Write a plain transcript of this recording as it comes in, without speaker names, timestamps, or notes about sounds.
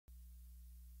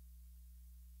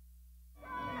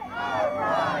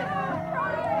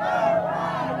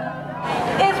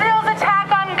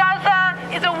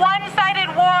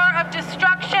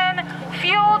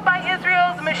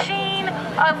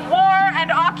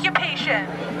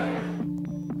nation.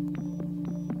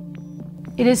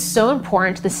 It is so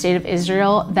important to the state of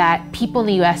Israel that people in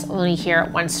the U.S. only hear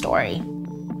one story.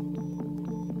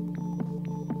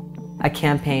 A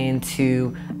campaign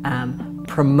to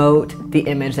promote the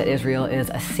image that Israel is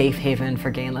a safe haven for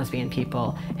gay and lesbian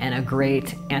people and a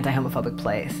great anti-homophobic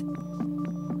place.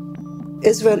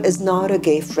 Israel is not a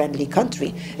gay-friendly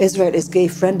country. Israel is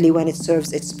gay-friendly when it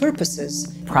serves its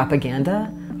purposes.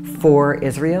 Propaganda for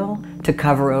Israel to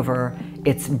cover over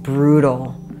its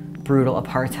brutal, brutal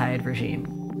apartheid regime.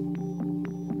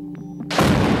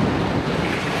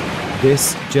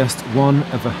 This just one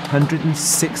of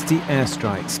 160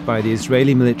 airstrikes by the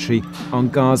Israeli military on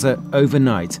Gaza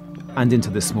overnight and into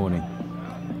this morning.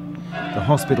 The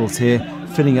hospitals here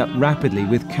filling up rapidly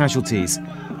with casualties,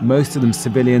 most of them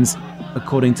civilians,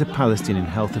 according to Palestinian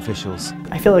health officials.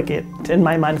 I feel like it, in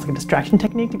my mind, it's like a distraction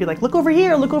technique to be like, look over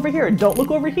here, and don't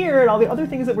look over here, and all the other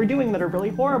things that we're doing that are really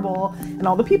horrible, and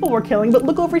all the people we're killing, but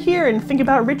look over here and think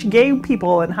about rich gay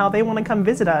people and how they want to come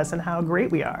visit us and how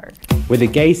great we are. With a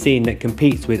gay scene that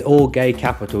competes with all gay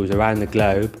capitals around the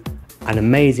globe, an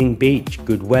amazing beach,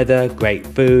 good weather, great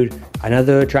food, and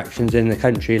other attractions in the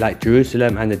country like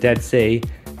Jerusalem and the Dead Sea,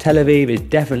 Tel Aviv is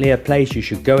definitely a place you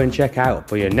should go and check out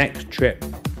for your next trip.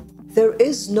 There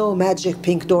is no magic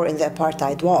pink door in the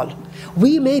apartheid wall.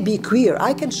 We may be queer.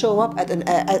 I can show up at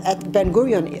Ben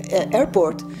Gurion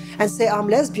airport and say, I'm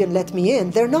lesbian, let me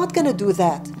in. They're not going to do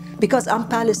that because I'm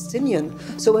Palestinian.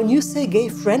 So when you say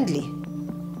gay-friendly,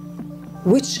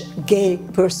 which gay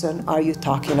person are you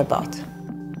talking about?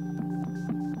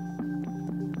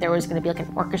 There was going to be like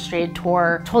an orchestrated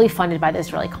tour, totally funded by the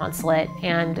Israeli Consulate,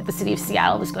 and the city of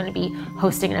Seattle was going to be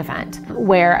hosting an event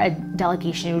where a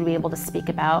delegation would be able to speak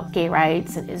about gay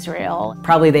rights in Israel.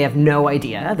 Probably they have no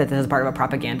idea that this is part of a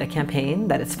propaganda campaign,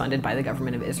 that it's funded by the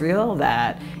government of Israel,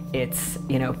 that it's,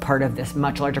 part of this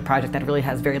much larger project that really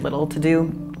has very little to do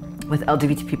with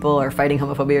LGBT people or fighting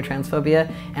homophobia or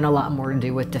transphobia, and a lot more to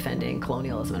do with defending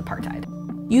colonialism and apartheid.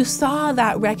 You saw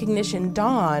that recognition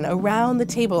dawn around the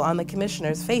table on the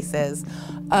commissioners' faces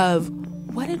of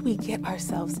what did we get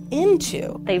ourselves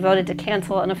into? They voted to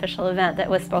cancel an official event that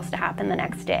was supposed to happen the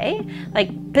next day.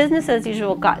 Like, business as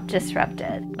usual got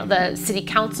disrupted. The city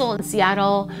council in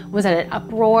Seattle was at an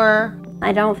uproar.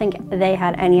 I don't think they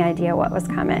had any idea what was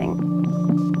coming.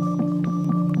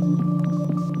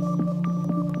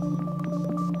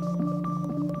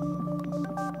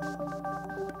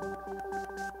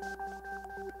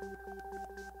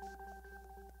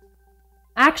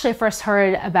 I actually first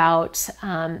heard about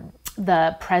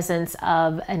the presence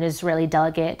of an Israeli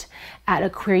delegate at a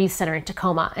queer youth center in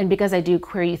Tacoma. And because I do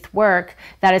queer youth work,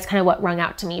 that is kind of what rung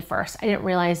out to me first. I didn't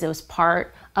realize it was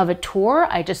part of a tour.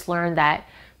 I just learned that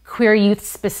queer youth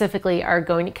specifically are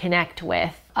going to connect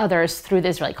with others through the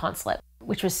Israeli consulate,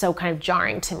 which was so kind of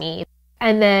jarring to me.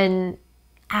 And then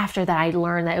after that, I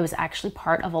learned that it was actually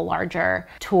part of a larger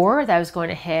tour that was going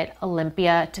to hit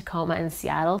Olympia, Tacoma, and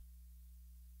Seattle.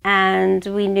 And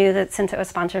we knew that since it was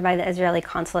sponsored by the Israeli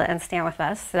Consulate and Stand With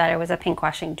Us, that it was a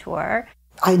pinkwashing tour.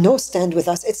 I know Stand With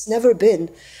Us. It's never been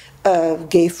a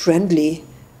gay-friendly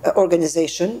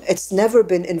organization. It's never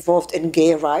been involved in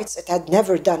gay rights. It had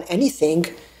never done anything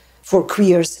for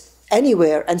queers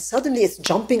anywhere. And suddenly it's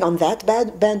jumping on that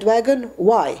bandwagon.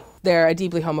 Why? They're a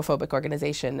deeply homophobic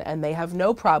organization, and they have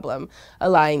no problem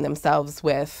allying themselves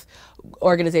with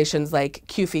organizations like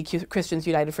CUFI, Christians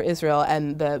United for Israel,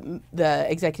 and the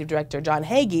executive director, John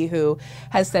Hagee, who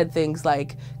has said things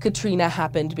like, Katrina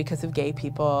happened because of gay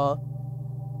people.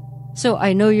 So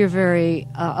I know you're very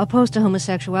opposed to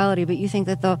homosexuality, but you think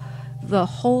that the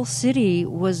whole city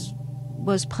was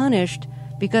punished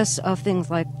because of things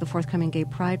like the forthcoming Gay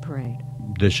Pride Parade.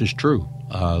 This is true.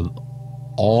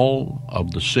 All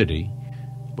of the city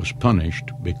was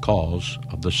punished because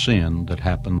of the sin that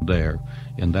happened there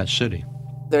in that city.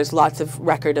 There's lots of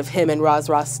record of him and Roz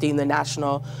Rothstein, the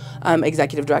national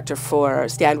executive director for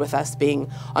Stand With Us, being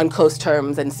on close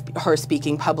terms, and her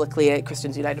speaking publicly at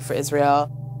Christians United for Israel.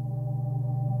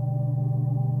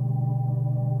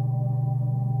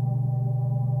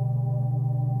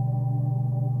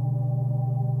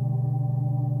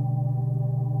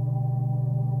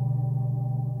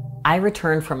 I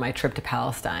returned from my trip to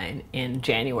Palestine in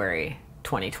January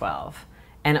 2012,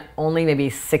 and only maybe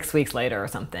 6 weeks later or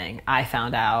something, I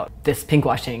found out this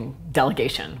pinkwashing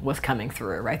delegation was coming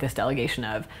through, right? This delegation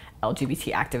of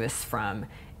LGBT activists from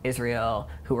Israel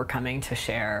who were coming to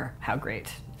share how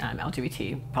great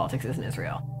LGBT politics is in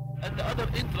Israel. And the other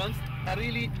entrants are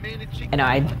really managing. And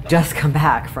I'd just come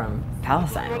back from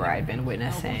Palestine, where I'd been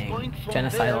witnessing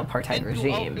genocidal apartheid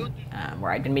regime,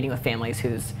 where I'd been meeting with families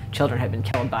whose children had been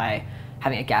killed by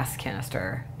having a gas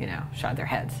canister, shot at their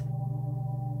heads.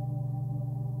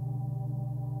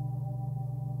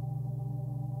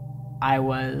 I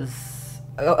was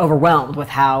overwhelmed with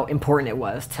how important it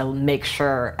was to make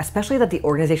sure, especially that the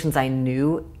organizations I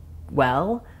knew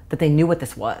well, that they knew what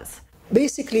this was.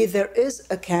 Basically, there is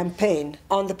a campaign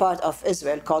on the part of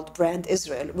Israel called Brand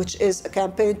Israel, which is a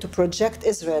campaign to project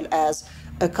Israel as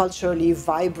a culturally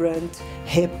vibrant,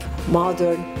 hip,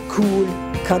 modern, cool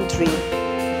country.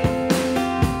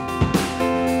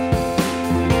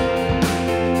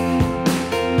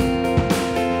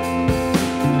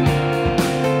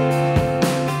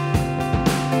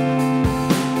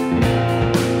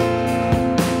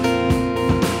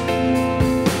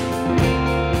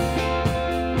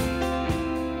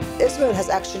 Israel has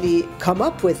actually come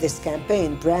up with this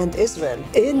campaign, Brand Israel,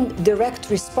 in direct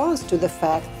response to the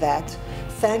fact that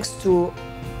thanks to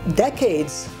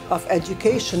decades of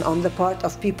education on the part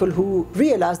of people who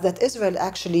realize that Israel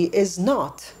actually is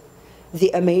not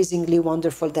the amazingly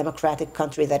wonderful democratic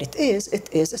country that it is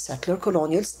a settler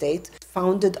colonial state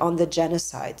founded on the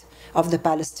genocide of the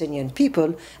Palestinian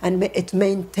people, and it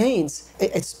maintains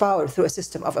its power through a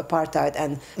system of apartheid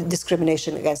and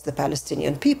discrimination against the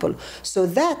Palestinian people. So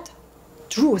that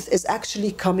truth is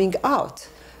actually coming out.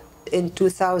 In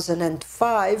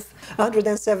 2005,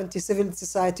 170 civil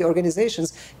society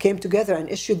organizations came together and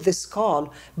issued this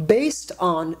call based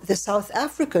on the South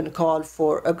African call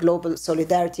for a global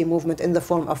solidarity movement in the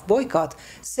form of boycott,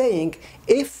 saying,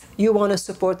 if you want to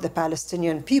support the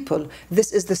Palestinian people,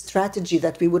 this is the strategy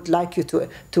that we would like you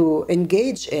to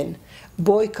engage in.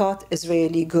 Boycott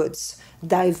Israeli goods,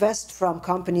 divest from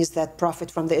companies that profit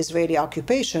from the Israeli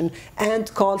occupation,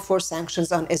 and call for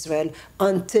sanctions on Israel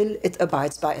until it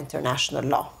abides by international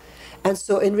law. And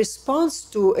so in response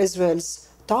to Israel's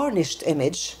tarnished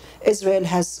image, Israel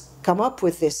has come up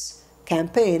with this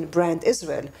campaign, Brand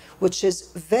Israel, which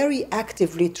is very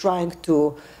actively trying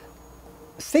to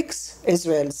fix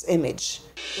Israel's image.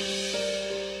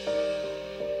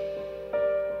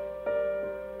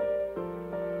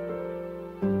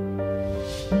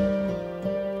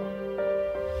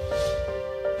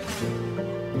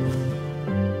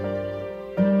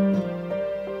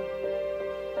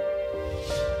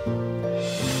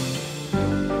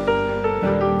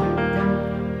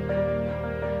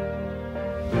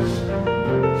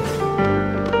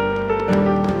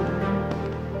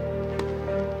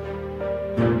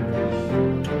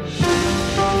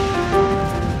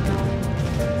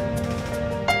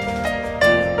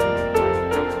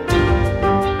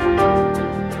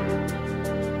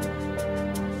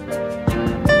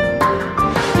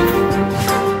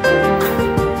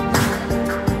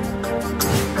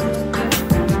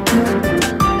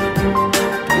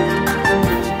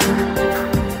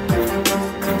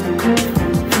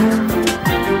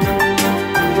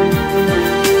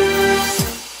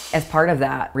 As part of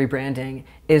that rebranding,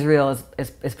 Israel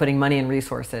is putting money and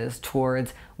resources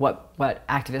towards what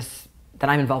activists that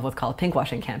I'm involved with call a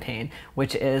pinkwashing campaign,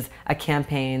 which is a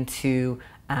campaign to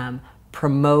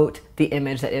promote the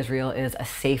image that Israel is a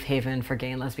safe haven for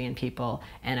gay and lesbian people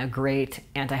and a great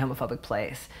anti-homophobic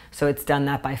place. So it's done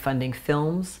that by funding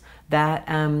films that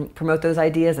promote those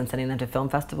ideas and sending them to film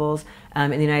festivals.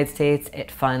 In the United States,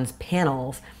 it funds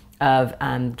panels of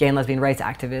gay and lesbian rights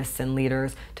activists and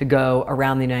leaders to go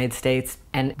around the United States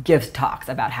and give talks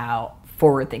about how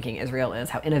forward-thinking Israel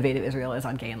is, how innovative Israel is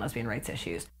on gay and lesbian rights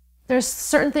issues. There's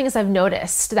certain things I've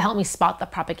noticed that help me spot the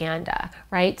propaganda,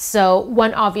 right? So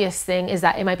one obvious thing is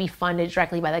that it might be funded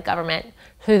directly by the government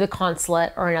through the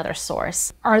consulate or another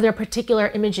source. Are there particular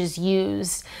images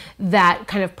used that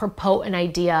kind of purport an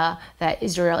idea that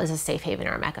Israel is a safe haven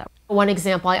or a Mecca? One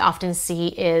example I often see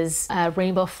is a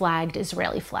rainbow flagged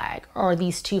Israeli flag, or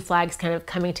these two flags kind of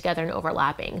coming together and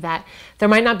overlapping, that there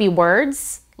might not be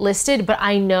words listed, but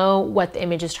I know what the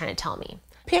image is trying to tell me.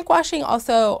 Pinkwashing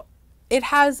also, it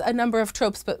has a number of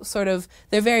tropes, but sort of,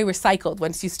 they're very recycled.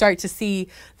 Once you start to see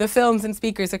the films and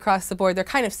speakers across the board, they're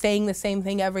kind of saying the same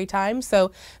thing every time.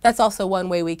 So that's also one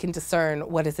way we can discern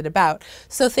what is it about.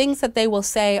 So things that they will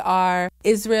say are,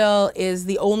 Israel is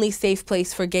the only safe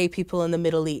place for gay people in the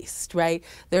Middle East, right?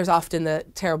 There's often the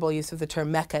terrible use of the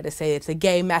term Mecca to say it's a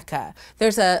gay Mecca.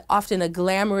 There's often a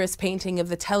glamorous painting of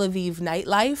the Tel Aviv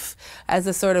nightlife as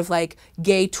a sort of like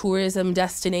gay tourism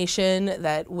destination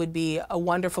that would be a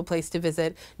wonderful place to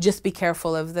visit. Just be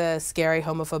careful of the scary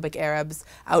homophobic Arabs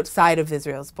outside of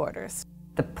Israel's borders.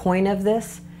 The point of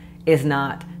this is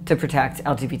not to protect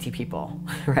LGBT people,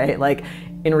 right? Like,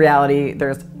 in reality,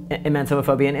 there's immense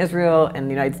homophobia in Israel and the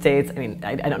United States. I mean,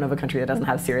 I don't know of a country that doesn't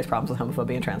have serious problems with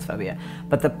homophobia and transphobia.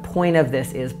 But the point of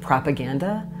this is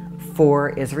propaganda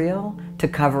for Israel to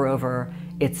cover over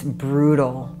its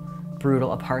brutal,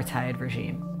 brutal apartheid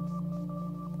regime.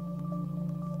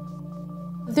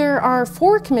 There are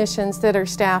 4 commissions that are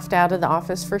staffed out of the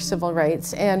Office for Civil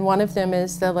Rights, and one of them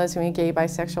is the Lesbian, Gay,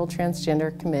 Bisexual,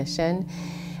 Transgender Commission.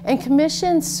 And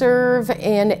commissions serve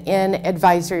in an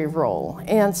advisory role.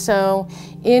 And so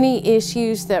any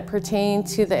issues that pertain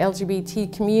to the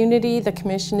LGBT community, the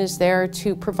commission is there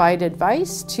to provide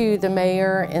advice to the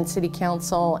mayor and city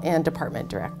council and department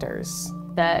directors.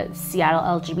 The Seattle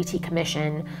LGBT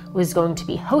Commission was going to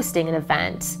be hosting an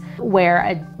event where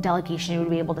a delegation would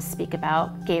be able to speak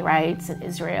about gay rights and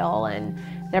Israel and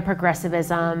their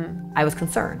progressivism. I was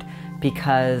concerned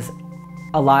because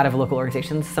a lot of local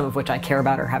organizations, some of which I care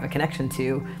about or have a connection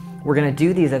to, were going to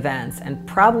do these events, and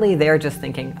probably they're just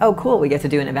thinking, oh cool, we get to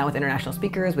do an event with international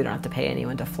speakers, we don't have to pay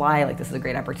anyone to fly, like this is a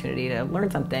great opportunity to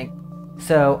learn something.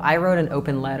 So I wrote an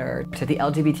open letter to the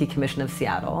LGBT Commission of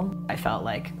Seattle. I felt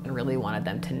like I really wanted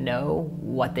them to know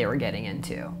what they were getting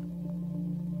into.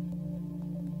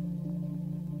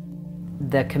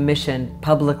 The commission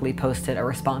publicly posted a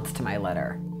response to my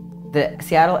letter. The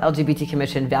Seattle LGBT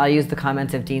Commission values the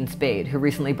comments of Dean Spade, who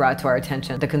recently brought to our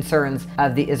attention the concerns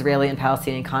of the Israeli and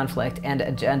Palestinian conflict and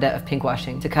agenda of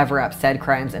pinkwashing to cover up said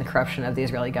crimes and corruption of the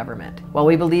Israeli government. While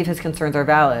we believe his concerns are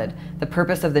valid, the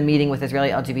purpose of the meeting with Israeli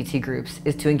LGBT groups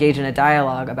is to engage in a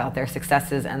dialogue about their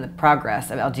successes and the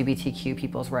progress of LGBTQ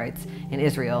people's rights in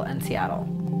Israel and Seattle.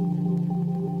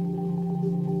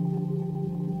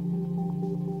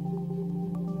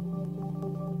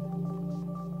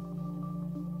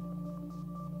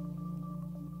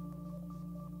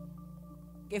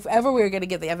 If ever we were going to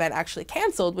get the event actually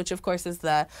canceled, which of course is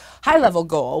the high-level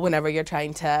goal whenever you're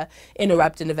trying to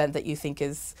interrupt an event that you think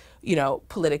is, you know,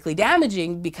 politically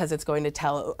damaging because it's going to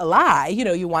tell a lie, you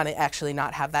know, you want to actually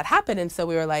not have that happen. And so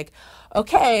we were like,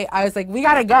 okay, I was like, we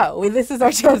got to go. This is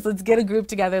our chance. Let's get a group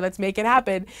together. Let's make it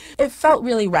happen. It felt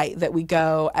really right that we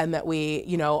go and that we,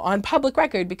 you know, on public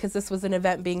record, because this was an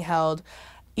event being held,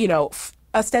 you know,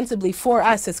 ostensibly for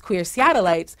us as queer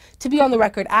Seattleites, to be on the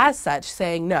record as such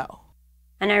saying no.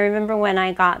 And I remember when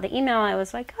I got the email, I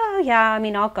was like, oh yeah, I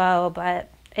mean, I'll go,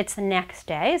 but it's the next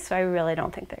day, so I really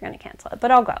don't think they're going to cancel it, but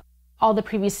I'll go. All the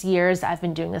previous years I've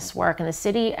been doing this work in the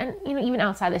city, and you know, even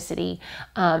outside the city,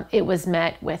 it was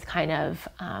met with kind of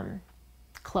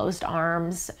closed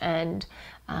arms, and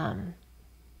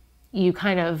you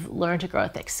kind of learn to grow a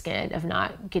thick skin of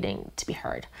not getting to be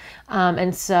heard.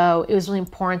 And so it was really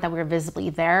important that we were visibly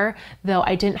there, though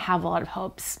I didn't have a lot of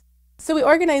hopes. So we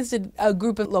organized a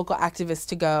group of local activists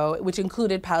to go, which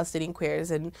included Palestinian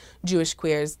queers and Jewish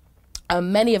queers,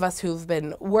 many of us who've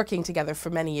been working together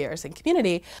for many years in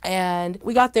community. And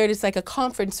we got there, it's like a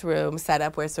conference room set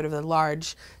up where sort of a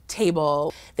large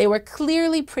table. They were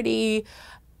clearly pretty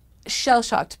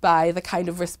shell-shocked by the kind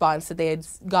of response that they had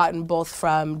gotten both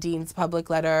from Dean's public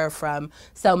letter, from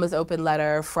Selma's open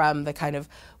letter, from the kind of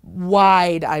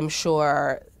wide, I'm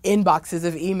sure, inboxes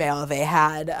of email they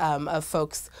had of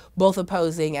folks both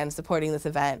opposing and supporting this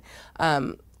event,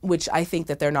 which I think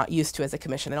that they're not used to as a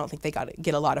commission. I don't think they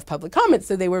get a lot of public comments,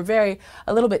 so they were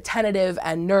a little bit tentative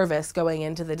and nervous going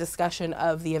into the discussion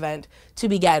of the event to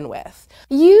begin with.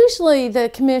 Usually the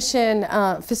commission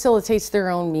facilitates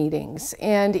their own meetings,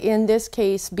 and in this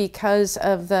case, because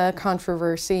of the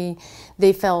controversy,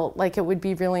 they felt like it would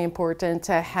be really important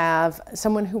to have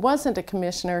someone who wasn't a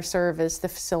commissioner serve as the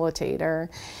facilitator.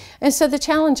 And so the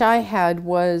challenge I had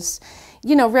was,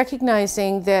 you know,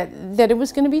 recognizing that it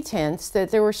was going to be tense, that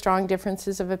there were strong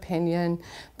differences of opinion,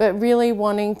 but really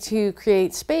wanting to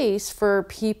create space for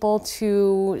people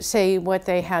to say what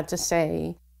they had to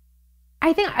say.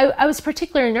 I think I was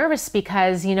particularly nervous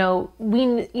because,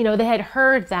 they had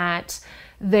heard that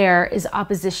there is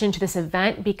opposition to this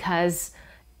event because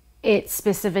it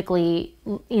specifically,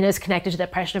 is connected to the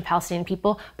oppression of Palestinian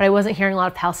people, but I wasn't hearing a lot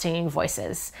of Palestinian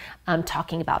voices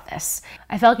talking about this.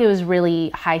 I felt like it was really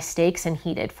high stakes and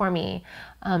heated for me.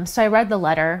 So I read the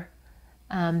letter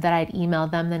that I'd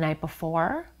emailed them the night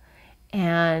before,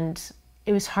 and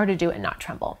it was hard to do it and not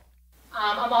tremble.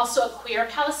 I'm also a queer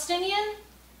Palestinian,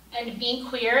 and being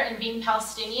queer and being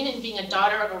Palestinian and being a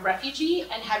daughter of a refugee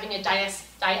and having a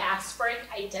diasporic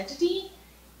identity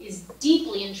is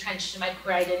deeply entrenched in my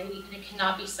queer identity, and it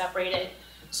cannot be separated.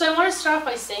 So I want to start off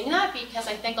by saying that because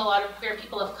I think a lot of queer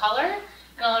people of color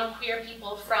and a lot of queer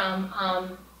people from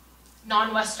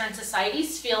non-Western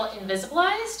societies feel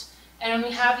invisibilized. And when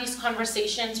we have these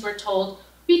conversations, we're told,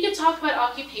 we could talk about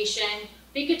occupation,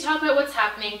 we could talk about what's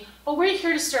happening, but we're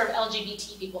here to serve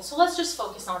LGBT people, so let's just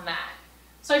focus on that.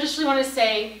 So I just really want to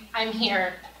say, I'm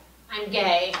here, I'm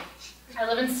gay, I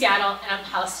live in Seattle, and I'm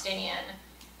Palestinian.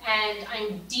 And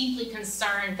I'm deeply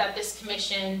concerned that this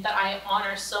commission that I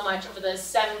honor so much over the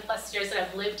 7+ years that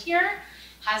I've lived here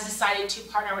has decided to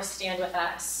partner with Stand With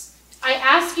Us. I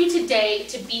ask you today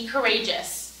to be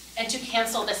courageous and to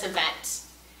cancel this event.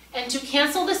 And to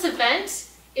cancel this event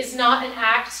is not an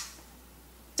act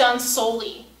done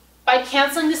solely. By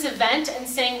canceling this event and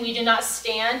saying we do not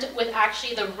stand with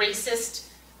actually the racist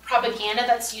propaganda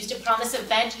that's used to put on this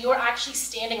event, you are actually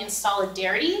standing in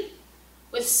solidarity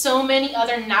with so many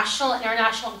other national and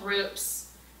international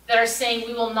groups that are saying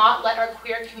we will not let our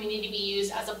queer community be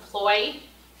used as a ploy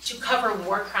to cover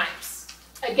war crimes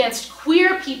against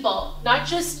queer people, not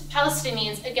just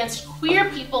Palestinians, against queer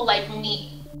people like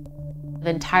me. The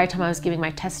entire time I was giving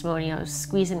my testimony, I was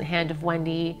squeezing the hand of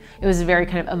Wendy. It was a very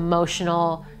kind of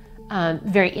emotional,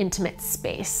 very intimate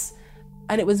space.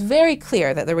 And it was very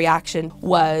clear that the reaction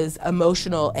was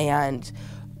emotional, and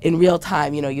in real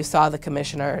time, you saw the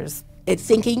commissioners, it's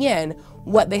sinking in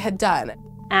what they had done.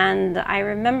 And I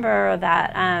remember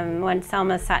that when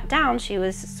Selma sat down, she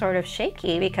was sort of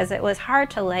shaky because it was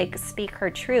hard to speak her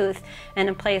truth in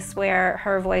a place where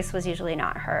her voice was usually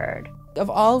not heard. Of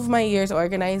all of my years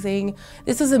organizing,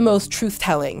 this is the most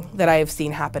truth-telling that I have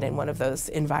seen happen in one of those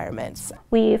environments.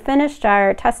 We finished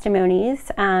our testimonies,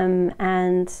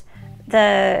 and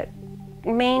the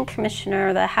main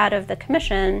commissioner, the head of the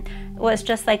commission, was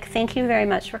just like, thank you very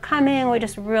much for coming. We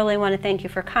just really want to thank you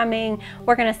for coming.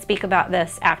 We're going to speak about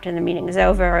this after the meeting is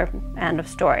over. End of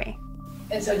story.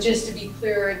 And so just to be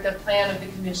clear, the plan of the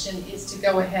commission is to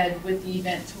go ahead with the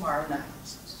event tomorrow night.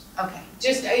 Okay,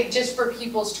 just for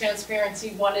people's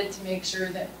transparency, wanted to make sure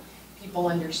that people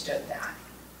understood that.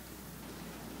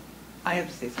 I have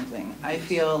to say something. I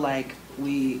feel like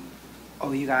we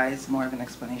owe you guys more of an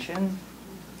explanation.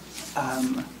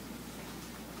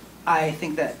 I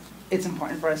think that it's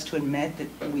important for us to admit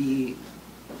that we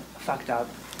fucked up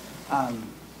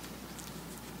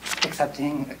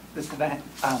accepting this event.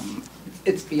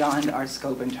 It's beyond our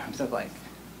scope in terms of I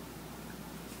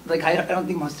don't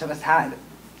think most of us had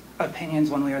opinions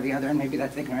one way or the other, and maybe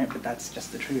that's ignorant, but that's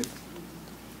just the truth.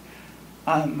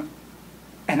 And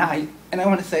I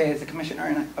want to say, as a commissioner,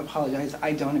 and I apologize,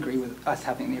 I don't agree with us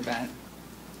having the event.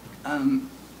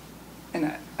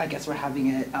 And I guess we're having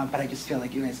it, but I just feel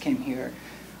like you guys came here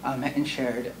and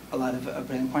shared a lot of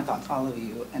really important thoughts, all of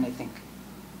you, and I think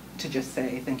to just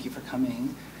say thank you for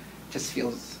coming just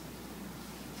feels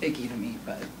icky to me,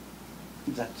 but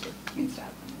that's what needs to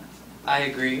happen. I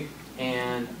agree,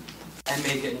 and I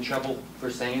may get in trouble for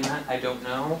saying that. I don't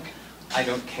know. I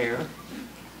don't care.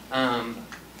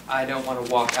 I don't want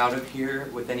to walk out of here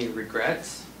with any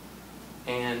regrets,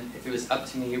 and if it was up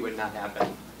to me, it would not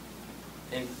happen.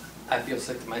 And I feel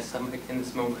sick to my stomach in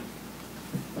this moment.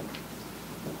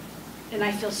 And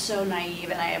I feel so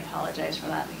naive, and I apologize for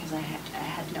that because I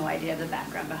had no idea the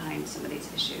background behind some of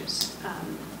these issues.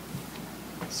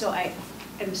 So I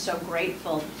am so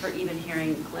grateful for even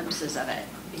hearing glimpses of it,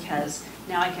 because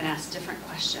now I can ask different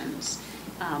questions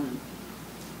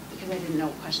because I didn't know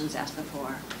questions asked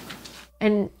before.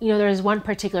 And there was one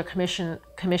particular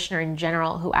commissioner in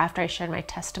general who, after I shared my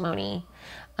testimony,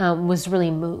 was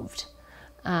really moved.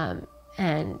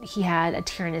 And he had a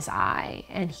tear in his eye,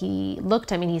 and he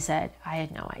looked at me and he said, I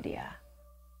had no idea.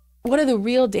 One of the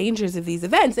real dangers of these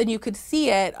events, and you could see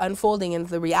it unfolding in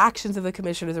the reactions of the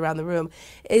commissioners around the room,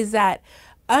 is that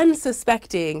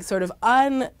unsuspecting, sort of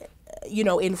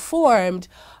informed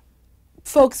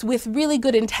folks with really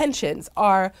good intentions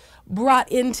are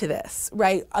brought into this,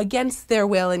 right, against their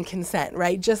will and consent,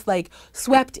 right, just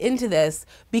swept into this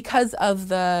because of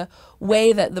the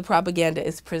way that the propaganda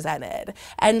is presented.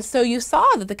 And so you saw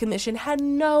that the commission had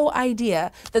no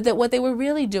idea that what they were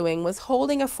really doing was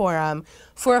holding a forum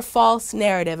for a false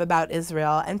narrative about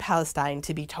Israel and Palestine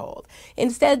to be told.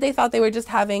 Instead, they thought they were just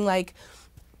having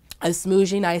a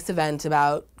smooshy, nice event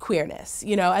about queerness,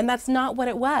 and that's not what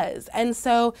it was. And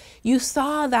so you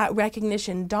saw that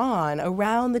recognition dawn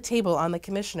around the table on the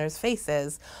commissioners'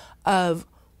 faces of,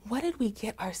 what did we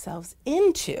get ourselves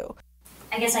into?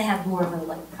 I guess I have more of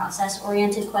a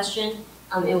process-oriented question.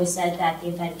 It was said that the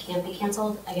event can't be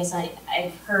canceled. I guess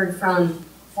I've heard from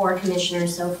 4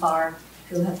 commissioners so far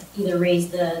who have either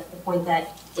raised the point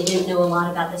that they didn't know a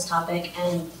lot about this topic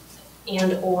and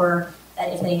or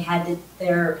that if they had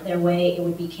their way, it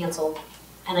would be canceled.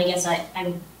 And I guess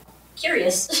I'm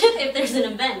curious if there's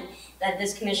an event that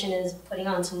this commission is putting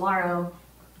on tomorrow,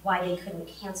 why they couldn't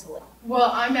cancel it.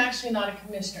 Well, I'm actually not a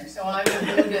commissioner, so I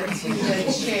would go to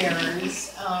the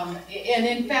chairs. And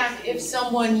in fact, if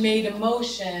someone made a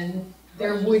motion,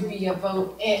 there would be a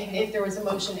vote. If there was a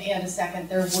motion and a second,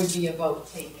 there would be a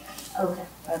vote taken. Okay.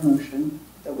 I motion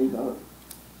that we vote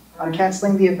on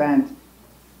canceling the event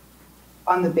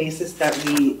on the basis that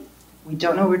we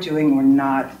don't know what we're doing, we're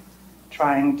not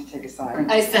trying to take a side.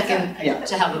 I second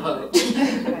to have a vote.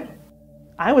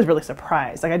 I was really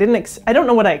surprised. Like I don't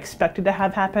know what I expected to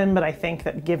have happen, but I think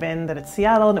that given that it's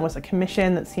Seattle and it was a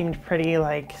commission that seemed pretty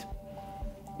like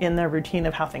in their routine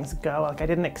of how things go, like I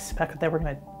didn't expect that they were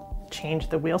going to change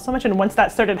the wheel so much. And once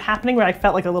that started happening, where I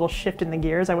felt like a little shift in the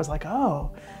gears, I was like,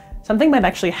 oh, something might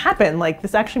actually happen. Like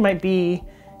this actually might be,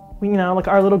 you know, like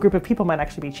our little group of people might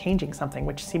actually be changing something,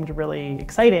 which seemed really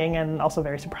exciting and also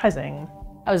very surprising.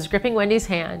 I was gripping Wendy's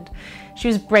hand. She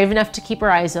was brave enough to keep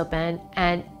her eyes open,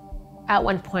 and at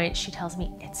one point she tells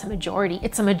me, it's a majority,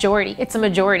 it's a majority, it's a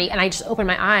majority. And I just open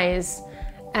my eyes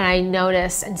and I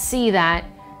notice and see that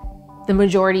the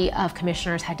majority of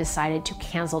commissioners had decided to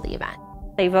cancel the event.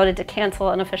 They voted to cancel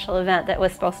an official event that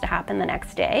was supposed to happen the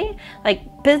next day.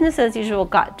 Like business as usual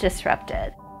got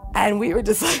disrupted. And we were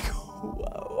just like,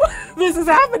 whoa, this is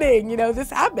happening. You know, this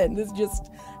happened. This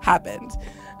just happened.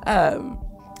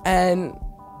 And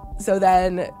so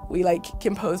then we like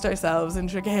composed ourselves and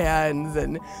shook hands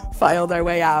and filed our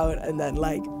way out and then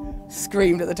like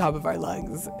screamed at the top of our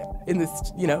lungs in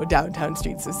this, you know, downtown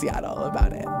streets of Seattle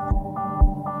about it.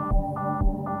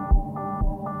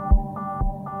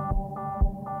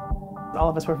 All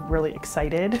of us were really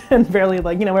excited and fairly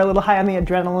like, you know, we're a little high on the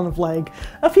adrenaline of like,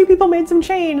 a few people made some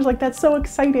change, like that's so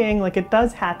exciting, like it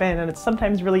does happen, and it's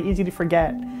sometimes really easy to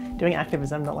forget doing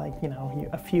activism that like, you know,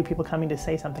 a few people coming to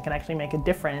say something can actually make a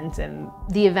difference. And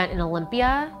the event in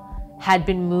Olympia had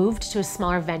been moved to a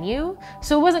smaller venue,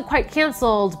 so it wasn't quite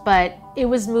canceled, but it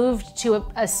was moved to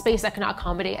a space that could not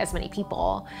accommodate as many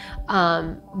people.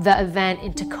 The event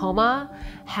in Tacoma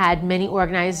had many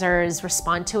organizers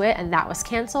respond to it, and that was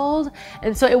canceled.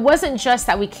 And so it wasn't just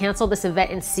that we canceled this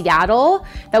event in Seattle,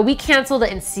 that we canceled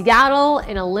it in Seattle,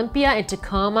 in Olympia, in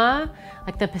Tacoma.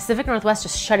 Like the Pacific Northwest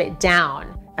just shut it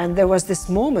down. And there was this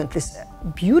moment, this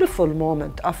beautiful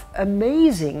moment of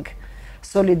amazing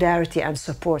solidarity and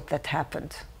support that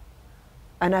happened.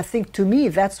 And I think to me,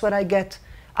 that's what I get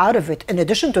out of it, in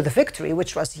addition to the victory,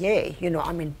 which was yay, you know,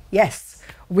 I mean, yes,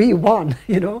 we won,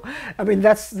 you know. I mean,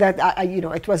 you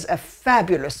know, it was a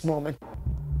fabulous moment.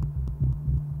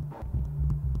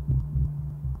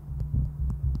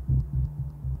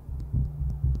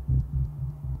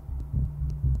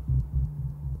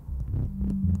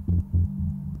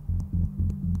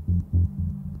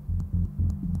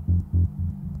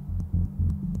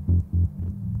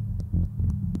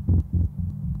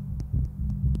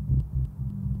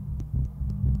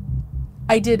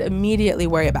 I did immediately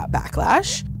worry about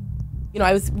backlash. You know,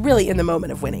 I was really in the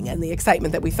moment of winning and the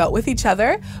excitement that we felt with each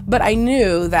other, but I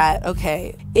knew that,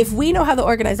 okay, if we know how the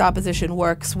organized opposition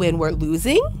works when we're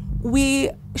losing, we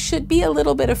should be a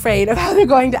little bit afraid of how they're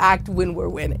going to act when we're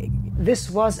winning. This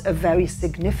was a very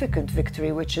significant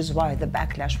victory, which is why the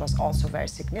backlash was also very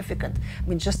significant. I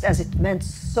mean, just as it meant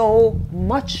so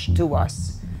much to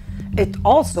us, it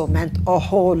also meant a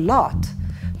whole lot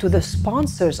to the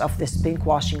sponsors of this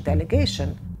pinkwashing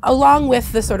delegation. Along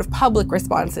with the sort of public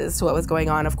responses to what was going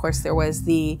on, of course, there was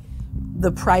the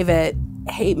private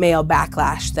hate mail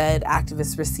backlash that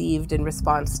activists received in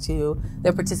response to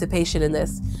their participation in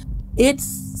this. It's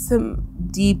some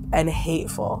deep and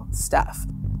hateful stuff.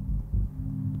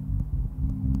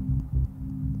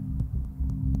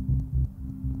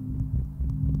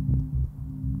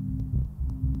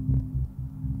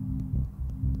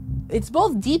 It's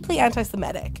both deeply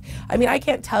anti-Semitic. I mean, I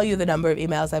can't tell you the number of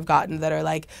emails I've gotten that are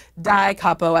like, "Die,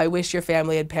 capo, I wish your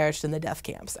family had perished in the death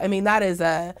camps." I mean, that is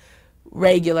a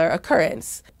regular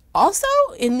occurrence. Also,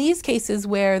 in these cases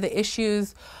where the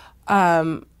issues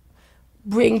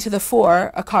bring to the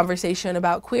fore a conversation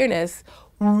about queerness,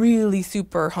 really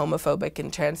super homophobic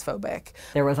and transphobic.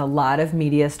 There was a lot of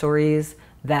media stories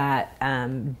that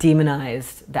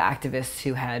demonized the activists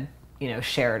who had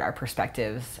shared our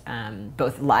perspectives,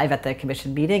 both live at the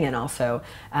commission meeting and also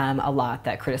a lot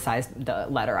that criticized the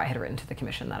letter I had written to the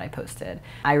commission that I posted.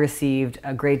 I received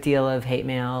a great deal of hate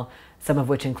mail, some of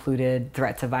which included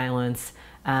threats of violence.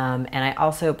 And I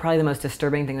also, probably the most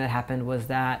disturbing thing that happened was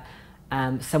that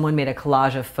someone made a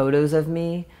collage of photos of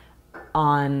me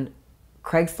on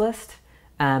Craigslist.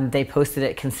 They posted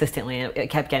it consistently, and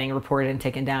it kept getting reported and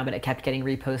taken down, but it kept getting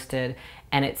reposted.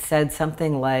 And it said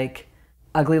something like,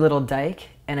 "Ugly little dyke,"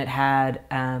 and it had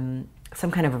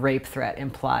some kind of rape threat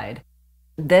implied.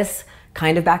 This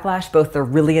kind of backlash, both the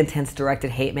really intense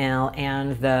directed hate mail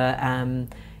and the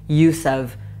use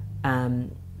of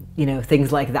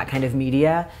things like that kind of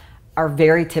media, are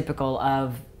very typical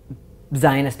of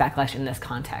Zionist backlash in this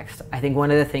context. I think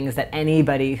one of the things that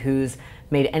anybody who's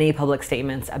made any public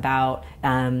statements about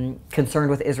concerned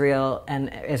with Israel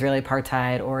and Israeli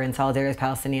apartheid or in solidarity with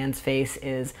Palestinians face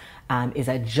is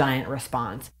a giant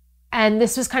response. And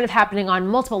this was kind of happening on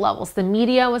multiple levels. The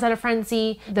media was at a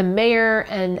frenzy. The mayor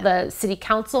and the city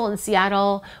council in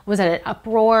Seattle was at an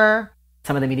uproar.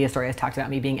 Some of the media stories talked about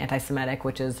me being anti-Semitic,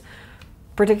 which is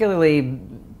particularly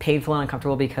painful and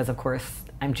uncomfortable because, of course,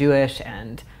 I'm Jewish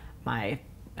and my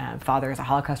father is a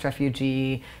Holocaust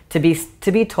refugee. To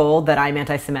be told that I'm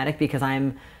anti-Semitic because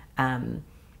I'm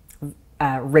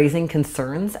raising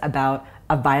concerns about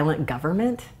a violent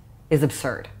government is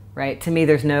absurd, right? To me,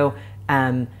 there's no...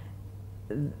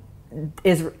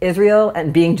 Israel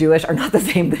and being Jewish are not the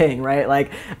same thing, right?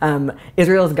 Like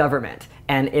Israel's government,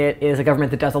 and it is a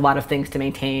government that does a lot of things to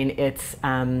maintain its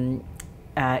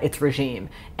regime,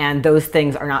 and those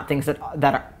things are not things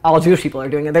that all Jewish people are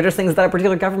doing. They're just things that a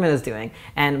particular government is doing.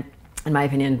 And in my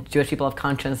opinion, Jewish people of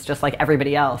conscience, just like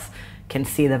everybody else, can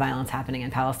see the violence happening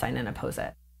in Palestine and oppose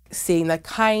it. Seeing the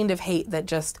kind of hate that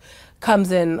just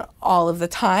comes in all of the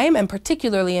time, and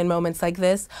particularly in moments like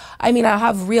this, I mean, I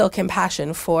have real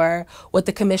compassion for what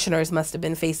the commissioners must have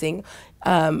been facing,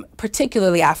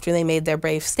 particularly after they made their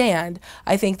brave stand.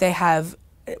 I think they have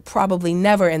probably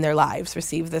never in their lives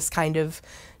received this kind of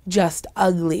just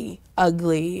ugly,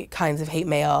 ugly kinds of hate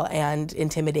mail and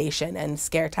intimidation and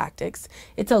scare tactics.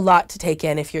 It's a lot to take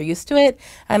in if you're used to it,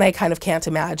 and I kind of can't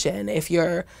imagine if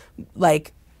you're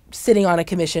like sitting on a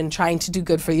commission trying to do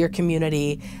good for your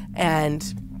community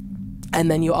and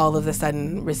then you all of a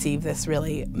sudden receive this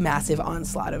really massive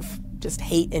onslaught of just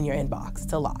hate in your inbox.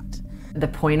 It's a lot. The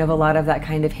point of a lot of that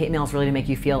kind of hate mail is really to make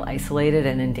you feel isolated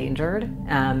and endangered,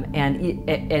 and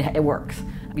it works.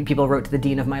 I mean, people wrote to the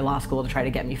dean of my law school to try to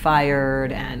get me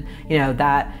fired, and you know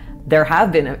that there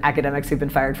have been academics who've been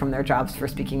fired from their jobs for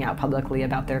speaking out publicly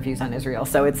about their views on Israel.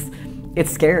 So it's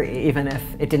scary, even if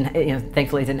it didn't, you know,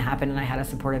 thankfully it didn't happen and I had a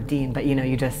supportive dean, but you know,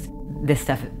 this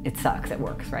stuff, it sucks, it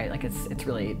works, right? Like it's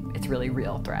really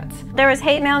real threats. There was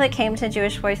hate mail that came to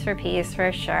Jewish Voice for Peace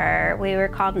for sure. We were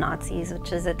called Nazis,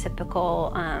 which is a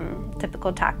typical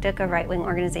tactic of right-wing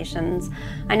organizations.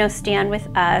 I know Stand With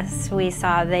Us, we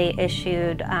saw they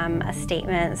issued a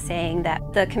statement saying that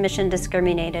the commission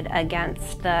discriminated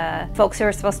against the folks who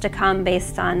were supposed to come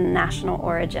based on national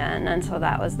origin, and so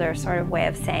that was their sort of way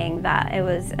of saying that it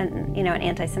was an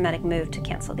anti-Semitic move to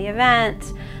cancel the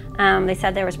event. They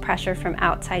said there was pressure from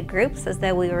outside groups as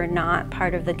though we were not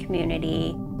part of the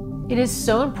community. It is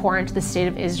so important to the state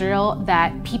of Israel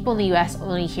that people in the U.S.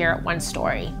 only hear one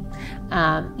story.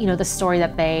 The story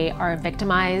that they are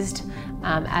victimized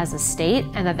as a state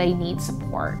and that they need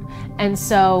support. And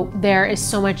so there is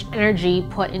so much energy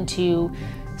put into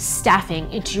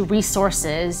staffing, into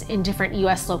resources in different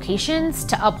U.S. locations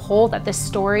to uphold that this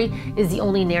story is the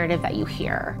only narrative that you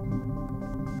hear.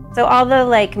 So all the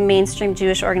mainstream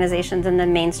Jewish organizations and the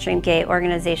mainstream gay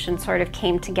organizations sort of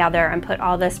came together and put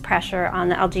all this pressure on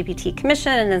the LGBT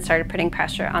Commission, and then started putting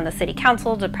pressure on the City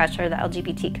Council to pressure the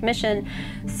LGBT Commission.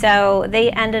 So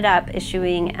they ended up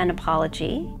issuing an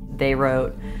apology. They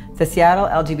wrote, "The Seattle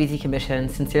LGBT Commission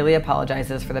sincerely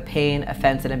apologizes for the pain,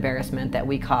 offense, and embarrassment that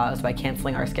we caused by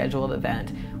canceling our scheduled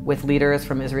event with leaders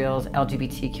from Israel's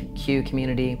LGBTQ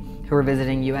community who were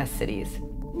visiting U.S. cities."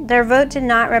 Their vote did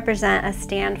not represent a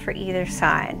stand for either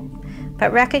side,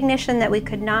 but recognition that we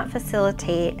could not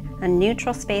facilitate a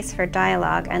neutral space for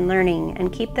dialogue and learning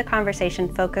and keep the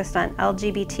conversation focused on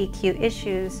LGBTQ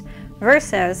issues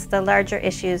versus the larger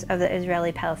issues of the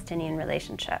Israeli-Palestinian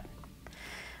relationship.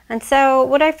 And so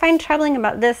what I find troubling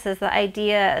about this is the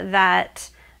idea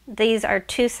that these are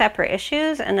two separate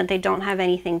issues and that they don't have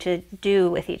anything to do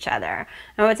with each other.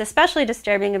 And what's especially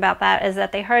disturbing about that is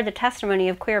that they heard the testimony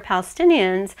of queer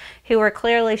Palestinians who were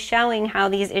clearly showing how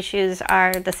these issues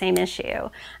are the same issue,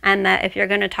 and that if you're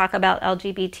going to talk about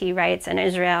LGBT rights in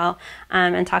Israel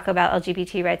and talk about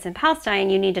LGBT rights in Palestine,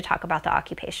 you need to talk about the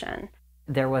occupation.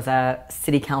 There was a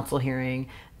city council hearing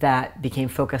that became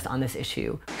focused on this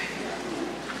issue.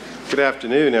 Good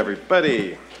afternoon,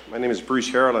 everybody. My name is Bruce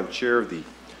Harrell. I'm chair of the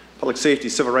Public Safety,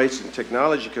 Civil Rights, and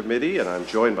Technology Committee, and I'm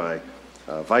joined by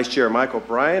Vice Chair Michael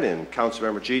Bryan and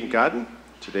Councilmember Gene Godden.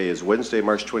 Today is Wednesday,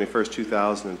 March 21st,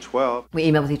 2012. We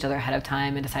emailed with each other ahead of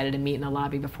time and decided to meet in the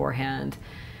lobby beforehand.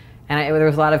 And there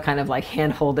was a lot of kind of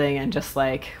hand-holding and just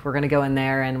we're going to go in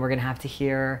there and we're going to have to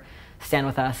hear Stand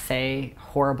With Us say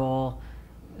horrible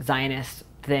Zionist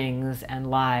things and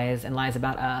lies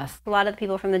about us. A lot of the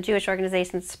people from the Jewish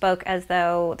organizations spoke as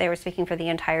though they were speaking for the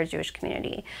entire Jewish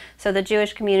community. So the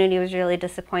Jewish community was really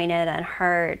disappointed and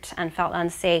hurt and felt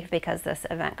unsafe because this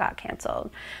event got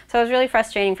canceled. So it was really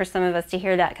frustrating for some of us to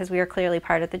hear that because we were clearly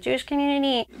part of the Jewish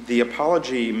community. The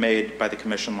apology made by the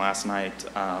Commission last night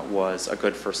was a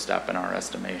good first step in our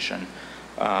estimation.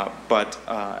 But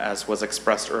as was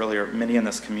expressed earlier, many in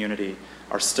this community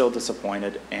are still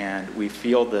disappointed, and we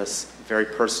feel this very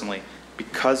personally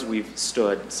because we've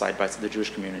stood side by side, the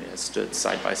Jewish community has stood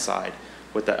side by side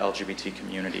with the LGBT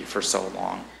community for so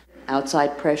long.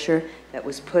 Outside pressure that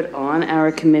was put on our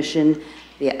commission,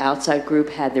 the outside group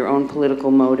had their own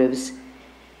political motives,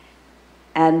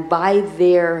 and by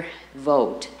their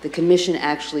vote, the commission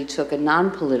actually took a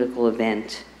non-political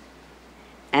event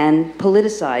and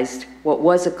politicized what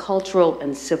was a cultural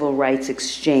and civil rights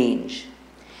exchange.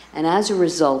 And as a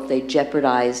result, they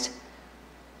jeopardized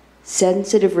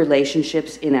sensitive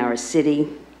relationships in our city,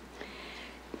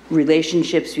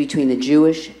 relationships between the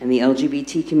Jewish and the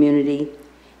LGBT community,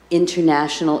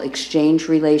 international exchange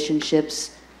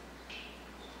relationships.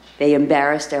 They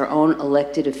embarrassed our own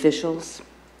elected officials,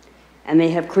 and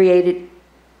they have created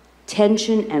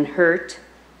tension and hurt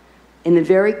in the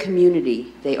very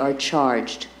community they are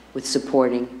charged with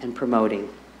supporting and promoting.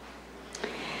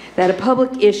 That a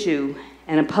public issue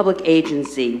and a public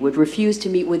agency would refuse to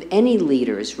meet with any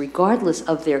leaders, regardless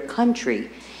of their country,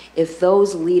 if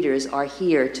those leaders are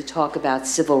here to talk about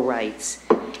civil rights,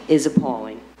 is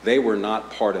appalling. They were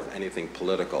not part of anything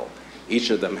political. Each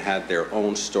of them had their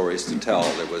own stories to tell.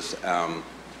 There was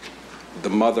the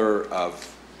mother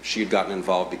of, she had gotten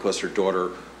involved because her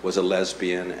daughter was a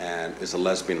lesbian and is a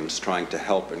lesbian and was trying to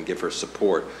help and give her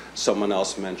support. Someone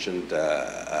else mentioned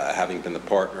having been the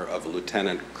partner of a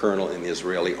lieutenant colonel in the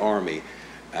Israeli army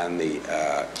and the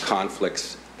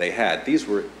conflicts they had. They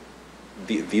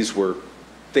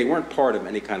weren't part of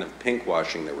any kind of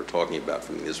pinkwashing that we're talking about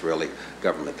from the Israeli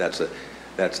government. That's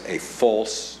a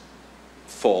false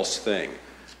thing.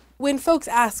 When folks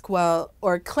ask, well,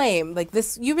 or claim, like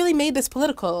this, you really made this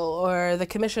political, or the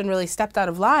commission really stepped out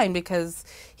of line because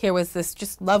here was this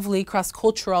just lovely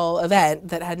cross-cultural event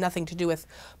that had nothing to do with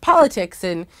politics,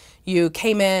 and you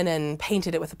came in and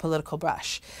painted it with a political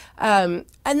brush. And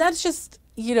that's just,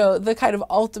 you know, the kind of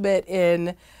ultimate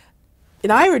in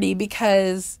irony,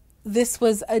 because this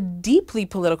was a deeply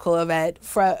political event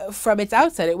from its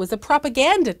outset. It was a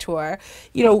propaganda tour,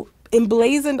 you know.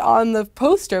 Emblazoned on the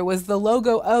poster was the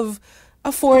logo of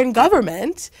a foreign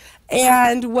government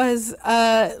and was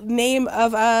a name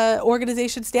of an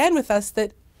organization, Stand With Us,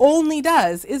 that only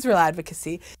does Israel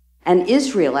advocacy. And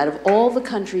Israel, out of all the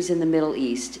countries in the Middle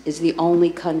East, is the only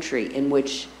country in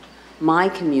which my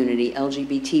community,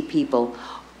 LGBT people,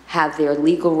 have their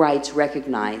legal rights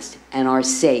recognized and are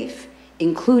safe,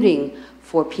 including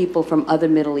for people from other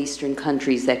Middle Eastern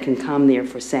countries that can come there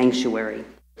for sanctuary.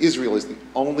 Israel is the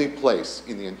only place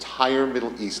in the entire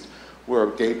Middle East where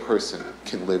a gay person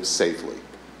can live safely.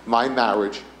 My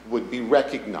marriage would be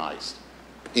recognized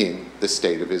in the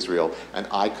state of Israel, and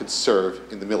I could serve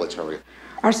in the military.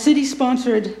 Our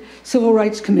city-sponsored Civil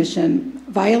Rights Commission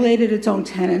violated its own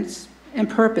tenets and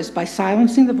purpose by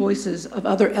silencing the voices of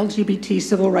other LGBT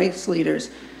civil rights leaders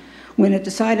when it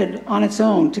decided on its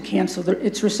own to cancel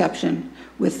its reception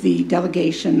with the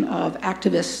delegation of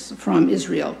activists from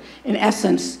Israel. In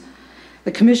essence,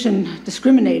 the Commission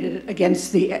discriminated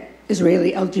against the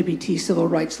Israeli LGBT civil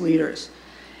rights leaders.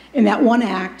 In that one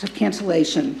act of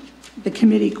cancellation, the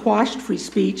committee quashed free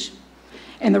speech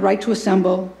and the right to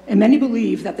assemble, and many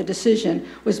believe that the decision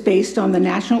was based on the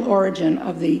national origin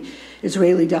of the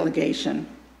Israeli delegation.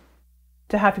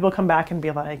 To have people come back and be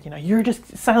like, you know, you're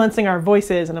just silencing our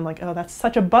voices. And I'm like, oh, that's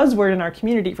such a buzzword in our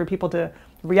community for people to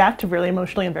react to really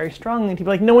emotionally and very strongly. And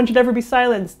people are like, no one should ever be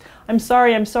silenced. I'm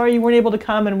sorry you weren't able to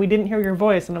come and we didn't hear your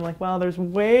voice. And I'm like, well, there's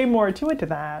way more to it to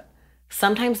that.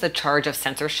 Sometimes the charge of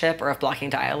censorship or of blocking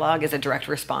dialogue is a direct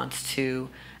response to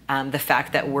the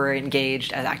fact that we're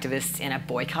engaged as activists in a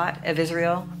boycott of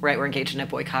Israel, right? We're engaged in a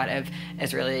boycott of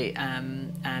Israeli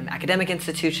academic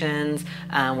institutions.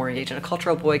 We're engaged in a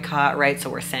cultural boycott, right? So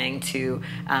we're saying to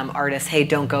artists, hey,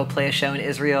 don't go play a show in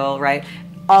Israel, right?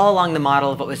 All along the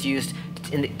model of what was used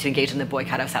to engage in the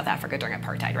boycott of South Africa during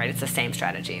apartheid, right? It's the same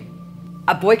strategy.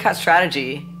 A boycott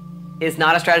strategy is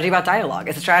not a strategy about dialogue.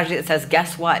 It's a strategy that says,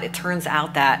 guess what? It turns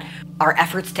out that our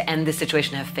efforts to end this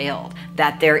situation have failed,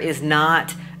 that there is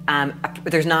not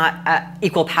there's not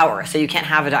equal power, so you can't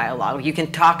have a dialogue. You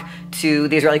can talk to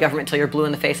the Israeli government till you're blue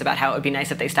in the face about how it would be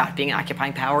nice if they stopped being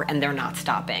occupying power, and they're not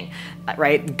stopping,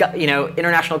 right? You know,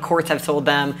 international courts have told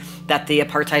them that the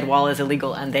apartheid wall is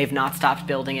illegal, and they've not stopped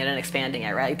building it and expanding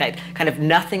it, right? That kind of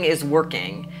nothing is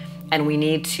working, and we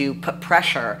need to put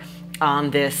pressure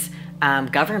on this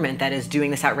government that is doing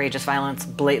this outrageous violence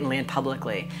blatantly and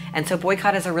publicly. And so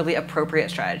boycott is a really appropriate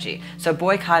strategy. So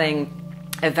boycotting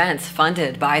events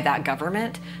funded by that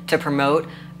government to promote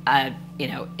a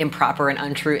improper and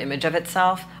untrue image of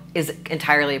itself is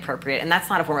entirely appropriate. And that's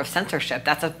not a form of censorship,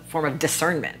 that's a form of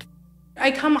discernment.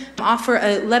 I come offer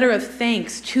a letter of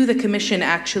thanks to the commission,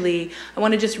 actually. I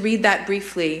want to just read that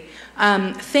briefly.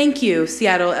 Thank you,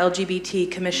 Seattle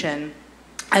LGBT Commission.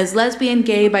 As lesbian,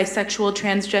 gay, bisexual,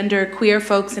 transgender, queer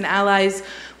folks and allies,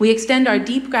 we extend our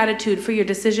deep gratitude for your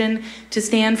decision to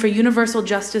stand for universal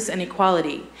justice and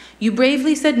equality. You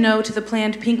bravely said no to the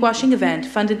planned pinkwashing event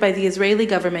funded by the Israeli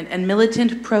government and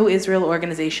militant pro-Israel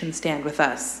organization Stand With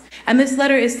Us. And this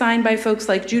letter is signed by folks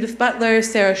like Judith Butler,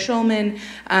 Sarah Schulman,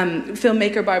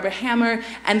 filmmaker Barbara Hammer,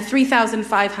 and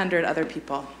 3,500 other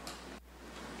people.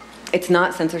 It's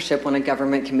not censorship when a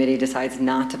government committee decides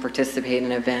not to participate in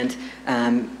an event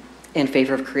in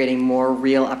favor of creating more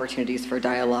real opportunities for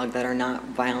dialogue that are not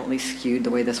violently skewed the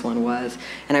way this one was.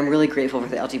 And I'm really grateful for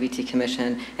the LGBT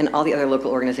Commission and all the other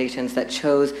local organizations that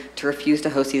chose to refuse to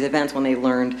host these events when they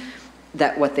learned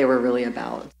that what they were really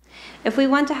about. If we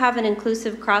want to have an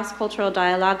inclusive cross-cultural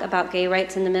dialogue about gay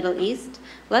rights in the Middle East,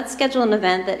 let's schedule an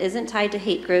event that isn't tied to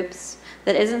hate groups,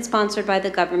 that isn't sponsored by the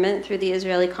government through the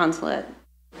Israeli Consulate.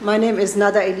 My name is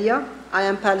Nada Elia. I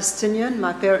am Palestinian.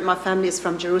 My family is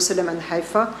from Jerusalem and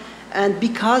Haifa. And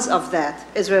because of that,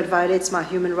 Israel violates my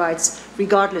human rights,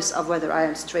 regardless of whether I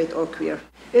am straight or queer.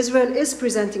 Israel is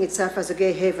presenting itself as a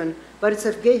gay haven, but it's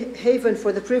a gay haven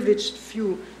for the privileged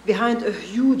few behind a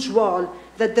huge wall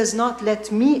that does not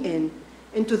let me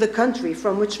into the country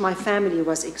from which my family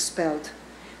was expelled.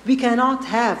 We cannot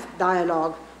have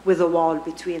dialogue with a wall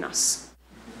between us.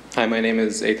 Hi, my name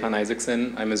is Eitan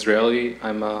Isaacson. I'm Israeli.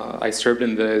 I served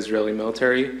in the Israeli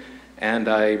military, and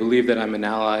I believe that I'm an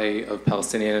ally of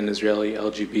Palestinian and Israeli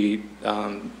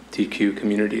LGBTQ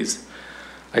communities.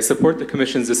 I support the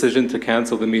Commission's decision to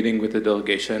cancel the meeting with the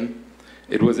delegation.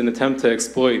 It was an attempt to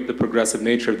exploit the progressive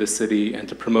nature of the city and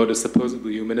to promote a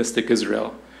supposedly humanistic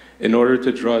Israel in order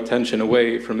to draw attention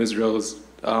away from Israel's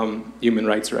human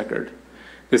rights record.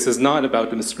 This is not about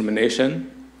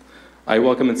discrimination. I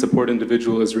welcome and support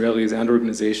individual Israelis and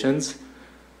organizations,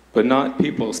 but not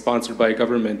people sponsored by a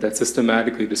government that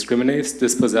systematically discriminates,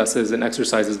 dispossesses, and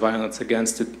exercises violence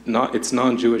against its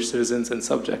non-Jewish citizens and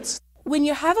subjects. When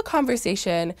you have a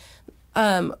conversation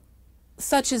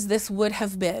such as this would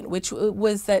have been, which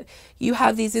was that you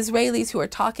have these Israelis who are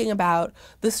talking about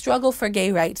the struggle for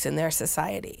gay rights in their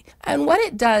society. And what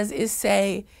it does is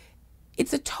say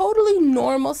it's a totally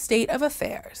normal state of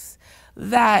affairs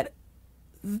that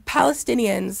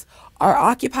Palestinians are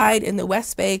occupied in the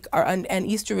West Bank and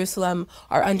East Jerusalem,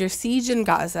 are under siege in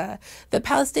Gaza. The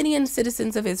Palestinian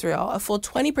citizens of Israel, a full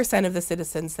 20% of the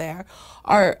citizens there,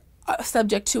 are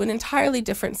subject to an entirely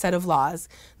different set of laws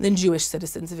than Jewish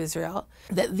citizens of Israel.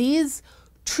 That these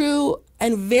true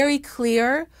and very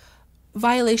clear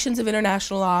violations of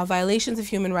international law, violations of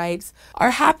human rights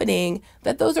are happening,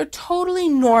 that those are totally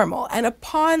normal. And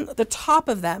upon the top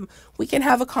of them, we can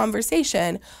have a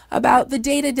conversation about the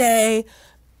day-to-day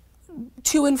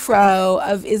to and fro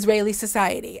of Israeli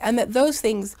society, and that those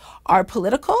things are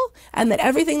political, and that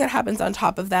everything that happens on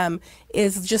top of them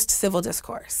is just civil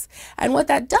discourse. And what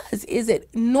that does is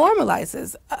it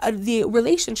normalizes the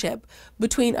relationship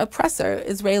between oppressor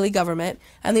Israeli government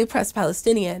and the oppressed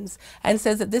Palestinians, and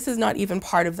says that this is not even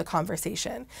part of the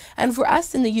conversation. And for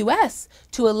us in the US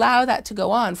to allow that to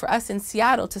go on, for us in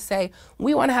Seattle to say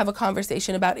we want to have a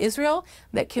conversation about Israel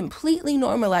that completely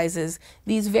normalizes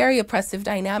these very oppressive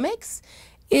dynamics,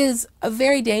 is a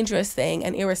very dangerous thing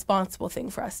and irresponsible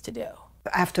thing for us to do.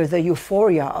 After the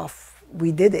euphoria of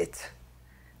we did it,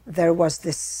 there was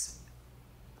this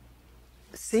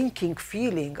sinking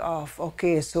feeling of,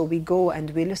 okay, so we go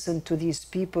and we listen to these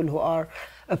people who are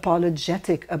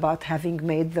apologetic about having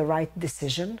made the right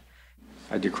decision.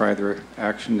 I decry their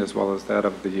action as well as that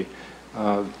of the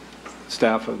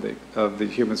staff of the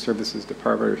Human Services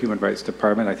Department or Human Rights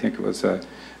Department. I think it was a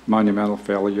monumental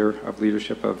failure of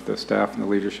leadership of the staff and the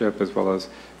leadership, as well as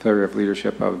failure of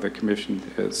leadership of the Commission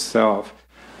itself.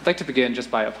 I'd like to begin just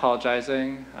by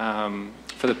apologizing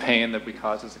for the pain that we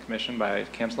caused as a Commission by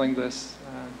canceling this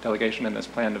delegation and this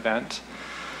planned event.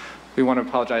 We want to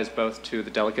apologize both to the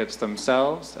delegates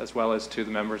themselves as well as to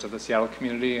the members of the Seattle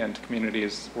community and to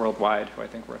communities worldwide who I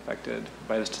think were affected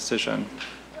by this decision.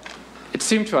 It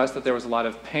seemed to us that there was a lot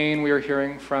of pain we were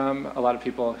hearing from a lot of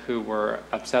people who were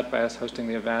upset by us hosting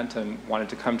the event and wanted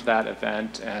to come to that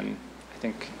event, and I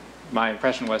think my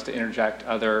impression was to interject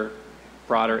other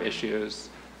broader issues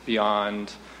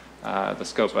beyond the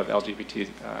scope of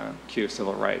LGBTQ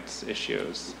civil rights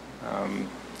issues.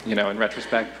 You know, in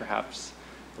retrospect, perhaps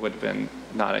it would have been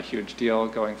not a huge deal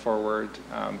going forward,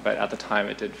 but at the time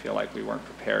it did feel like we weren't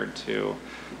prepared to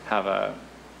have a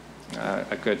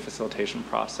good facilitation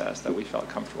process that we felt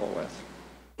comfortable with.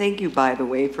 Thank you, by the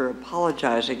way, for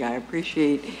apologizing. I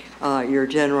appreciate your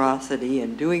generosity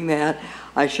in doing that.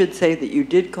 I should say that you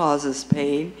did cause us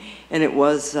pain, and it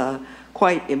was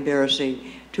quite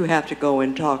embarrassing to have to go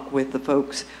and talk with the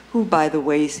folks who, by the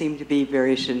way, seem to be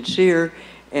very sincere,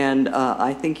 and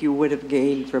I think you would have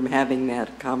gained from having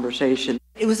that conversation.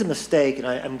 It was a mistake, and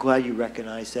I'm glad you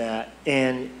recognize that.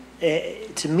 And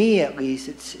to me, at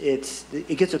least,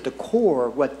 it gets at the core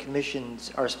of what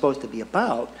commissions are supposed to be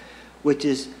about, which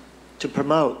is to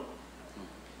promote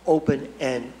open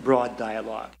and broad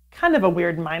dialogue. Kind of a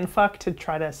weird mindfuck to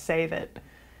try to say that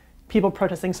people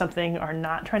protesting something are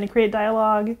not trying to create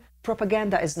dialogue.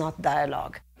 Propaganda is not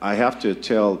dialogue. I have to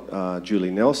tell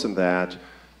Julie Nelson that,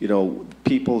 you know,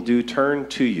 people do turn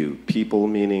to you, people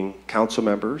meaning council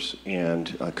members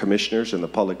and commissioners and the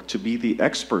public, to be the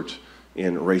expert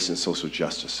in race and social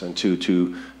justice and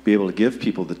to be able to give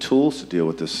people the tools to deal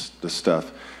with this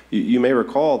stuff. You may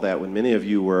recall that when many of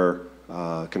you were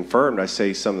confirmed, I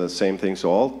say some of the same things to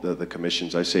all the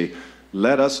commissions. I say,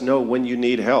 let us know when you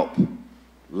need help.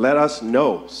 Let us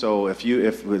know. So if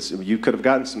you could have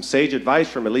gotten some sage advice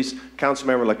from at least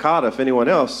Councilmember Licata, if anyone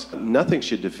else, nothing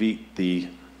should defeat the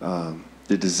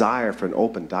desire for an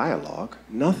open dialogue.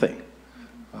 Nothing.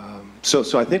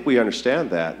 So I think we understand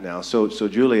that now. So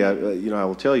Julie, you know, I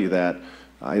will tell you that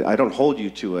I don't hold you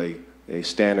to a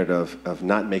standard of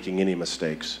not making any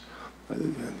mistakes.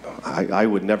 I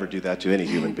would never do that to any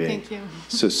human being. Thank you.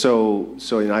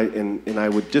 And I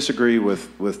would disagree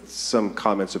with some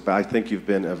comments about. I think you've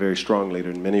been a very strong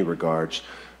leader in many regards,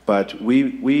 but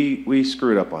we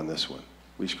screwed up on this one.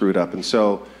 We screwed up, and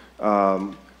so.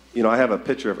 You know, I have a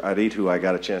picture of Arit, who I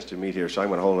got a chance to meet here, so I'm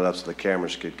going to hold it up so the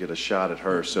cameras could get a shot at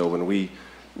her. So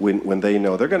when they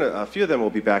know, they're going to, a few of them will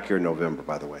be back here in November,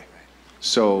 by the way.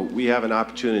 So we have an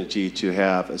opportunity to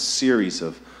have a series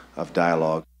of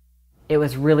dialogue. It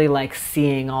was really like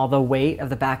seeing all the weight of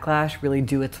the backlash really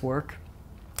do its work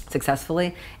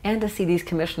successfully, and to see these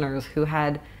commissioners who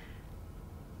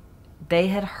they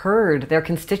had heard their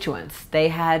constituents. They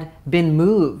had been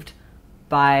moved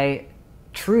by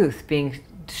truth being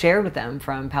shared with them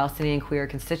from Palestinian queer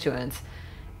constituents,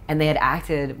 and they had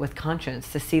acted with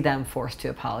conscience. To see them forced to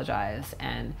apologize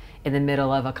and in the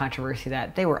middle of a controversy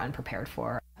that they were unprepared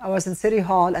for. I was in City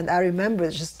Hall, and I remember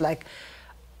just like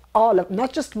all of,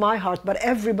 not just my heart, but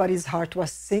everybody's heart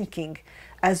was sinking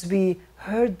as we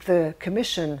heard the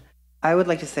commission. I would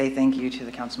like to say thank you to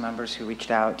the council members who reached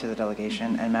out to the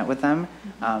delegation and met with them.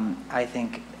 I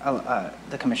think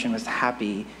the commission was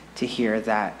happy to hear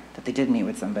that they did meet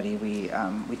with somebody.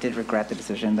 We did regret the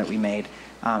decision that we made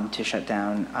to shut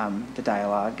down the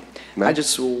dialogue. I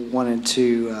just wanted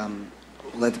to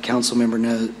let the council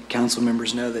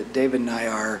members know that David and I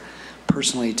are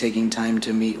personally taking time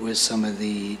to meet with some of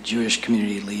the Jewish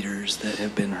community leaders that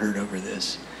have been hurt over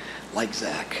this, like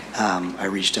Zach. I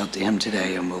reached out to him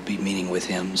today, and we'll be meeting with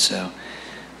him. So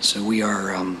we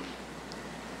are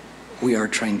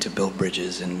trying to build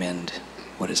bridges and mend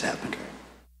what has happened.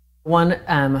 One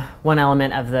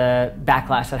element of the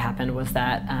backlash that happened was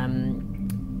that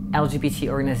LGBT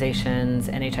organizations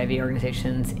and HIV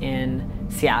organizations in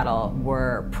Seattle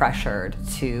were pressured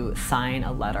to sign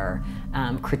a letter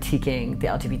critiquing the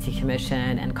LGBT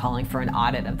Commission and calling for an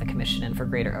audit of the Commission and for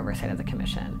greater oversight of the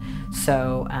Commission.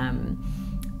 So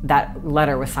that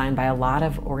letter was signed by a lot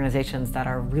of organizations that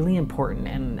are really important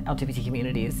in LGBT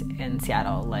communities in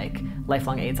Seattle, like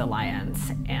Lifelong AIDS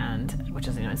Alliance, and which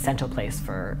is an essential place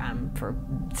for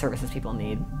services people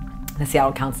need. The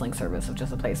Seattle Counseling Service, which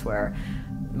is a place where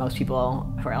most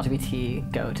people who are LGBT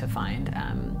go to find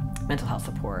mental health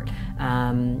support.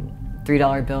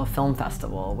 $3 Bill Film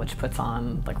Festival, which puts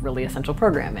on like really essential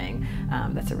programming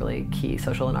that's a really key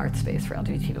social and arts space for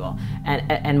LGBT people,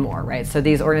 and more, right? So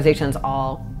these organizations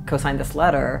all co-signed this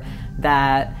letter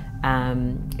that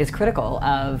is critical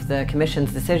of the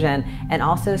Commission's decision, and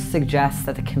also suggests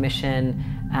that the Commission,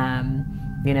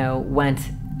 you know, went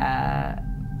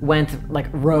went like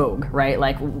rogue, right?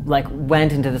 Like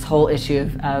went into this whole issue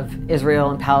of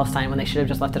Israel and Palestine when they should have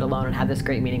just left it alone and had this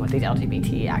great meeting with these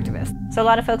LGBT activists. So a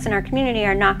lot of folks in our community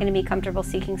are not going to be comfortable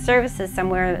seeking services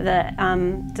somewhere that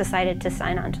decided to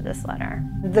sign on to this letter.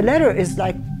 The letter is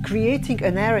like creating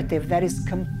a narrative that is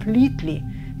completely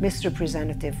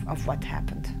misrepresentative of what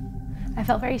happened. I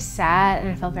felt very sad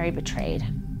and I felt very betrayed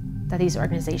that these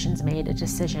organizations made a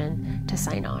decision to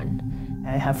sign on.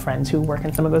 I have friends who work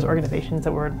in some of those organizations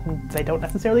that they don't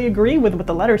necessarily agree with what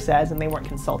the letter says, and they weren't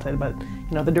consulted, but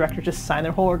the director just signed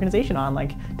their whole organization on,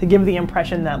 to give the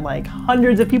impression that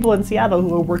hundreds of people in Seattle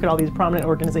who work at all these prominent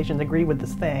organizations agree with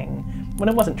this thing, when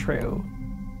it wasn't true.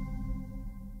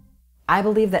 I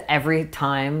believe that every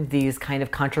time these kind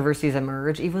of controversies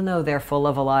emerge, even though they're full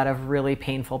of a lot of really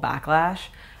painful backlash,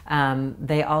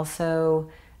 they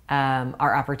also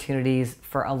are opportunities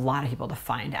for a lot of people to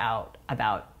find out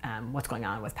about what's going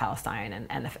on with Palestine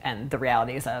and the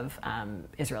realities of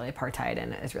Israeli apartheid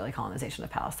and Israeli colonization of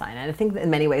Palestine. And I think that in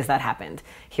many ways that happened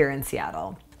here in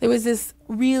Seattle. There was this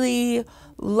really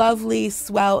lovely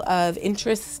swell of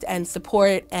interest and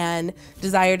support and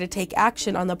desire to take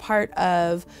action on the part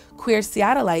of queer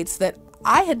Seattleites that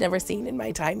I had never seen in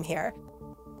my time here.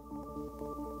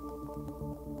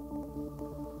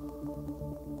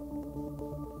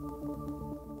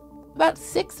 About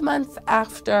 6 months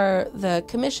after the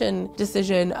commission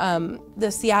decision,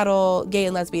 the Seattle Gay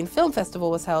and Lesbian Film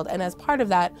Festival was held, and as part of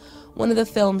that, one of the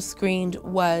films screened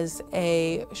was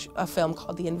a film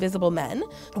called The Invisible Men,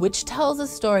 which tells a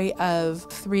story of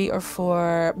 3 or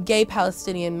 4 gay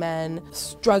Palestinian men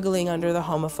struggling under the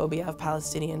homophobia of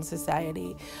Palestinian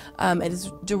society. It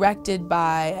is directed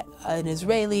by an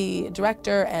Israeli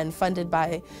director and funded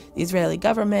by the Israeli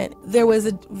government. There was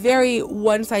a very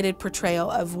one-sided portrayal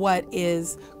of what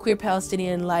is queer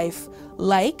Palestinian life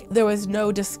like. There was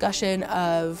no discussion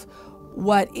of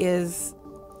what is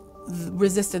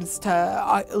resistance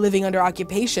to living under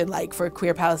occupation like for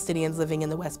queer Palestinians living in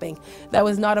the West Bank. That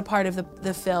was not a part of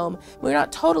the film. We're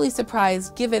not totally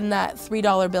surprised given that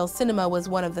 $3 Bill Cinema was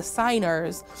one of the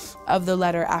signers of the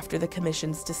letter after the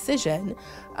commission's decision,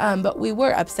 but we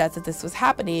were upset that this was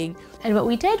happening. And what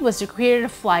we did was to create a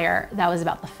flyer that was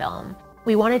about the film.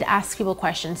 We wanted to ask people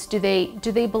questions. Do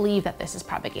they believe that this is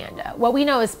propaganda? What we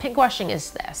know is pinkwashing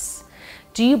is this.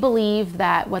 Do you believe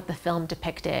that what the film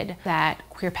depicted, that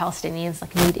queer Palestinians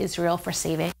need Israel for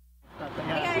saving?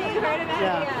 Have you heard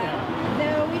about it? Yeah.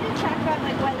 So we did talk about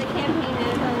what the campaign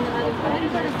is on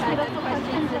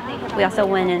We also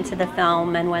went into the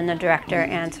film, and when the director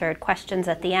answered questions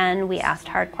at the end, we asked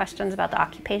hard questions about the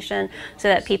occupation so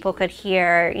that people could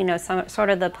hear, some sort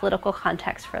of the political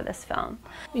context for this film.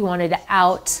 We wanted to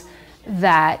out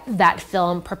that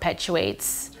film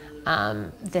perpetuates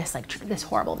this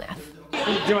horrible myth. Do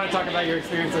you want to talk about your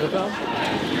experience of the film?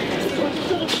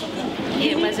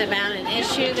 It was about an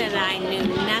issue that I knew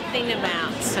nothing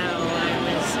about, so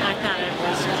I thought it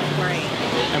was great.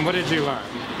 And what did you learn?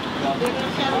 I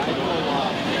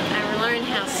learned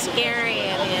how scary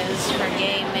it is for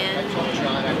gay men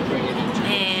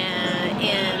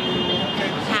in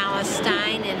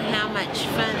Palestine and how much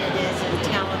fun it is in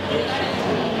television.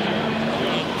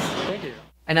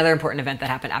 Another important event that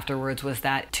happened afterwards was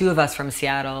that 2 of us from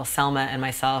Seattle, Selma and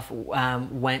myself,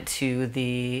 went to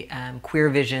the Queer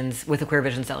Visions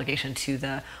delegation to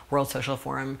the World Social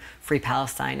Forum Free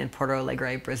Palestine in Porto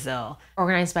Alegre, Brazil.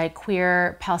 Organized by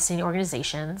queer Palestinian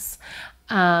organizations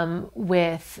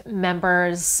with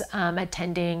members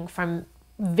attending from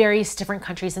various different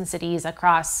countries and cities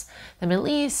across the Middle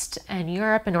East and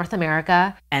Europe and North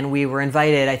America. And we were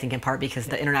invited, I think in part because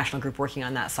the international group working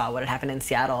on that saw what had happened in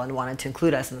Seattle and wanted to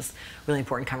include us in this really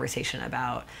important conversation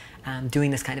about doing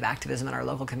this kind of activism in our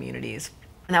local communities.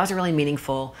 And that was a really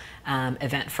meaningful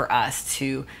event for us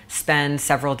to spend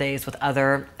several days with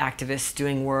other activists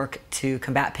doing work to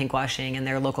combat pinkwashing in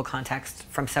their local context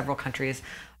from several countries.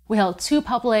 We held 2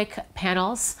 public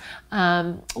panels,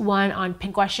 one on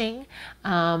pinkwashing.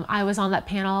 I was on that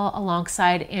panel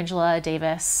alongside Angela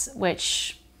Davis,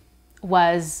 which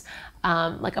was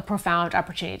a profound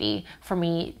opportunity for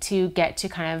me to get to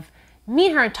kind of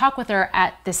meet her and talk with her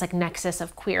at this nexus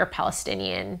of queer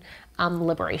Palestinian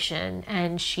liberation.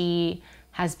 And she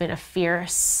has been a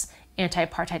fierce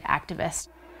anti-apartheid activist.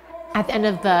 At the end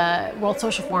of the World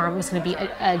Social Forum was going to be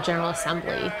a General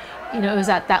Assembly. It was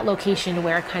at that location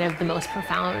where kind of the most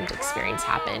profound experience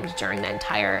happened during the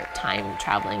entire time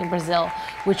traveling in Brazil,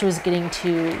 which was getting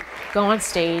to go on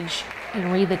stage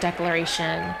and read the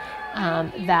declaration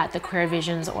that the Queer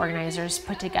Visions organizers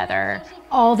put together.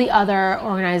 All the other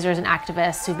organizers and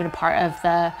activists who've been a part of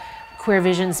the Queer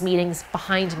Visions meetings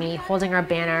behind me, holding our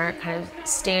banner, kind of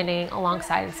standing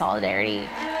alongside in solidarity.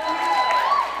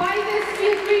 By this,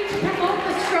 we agreed to promote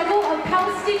the struggle of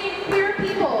Palestinian queer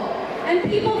people and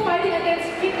people fighting against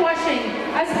pinkwashing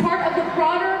as part of the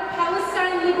broader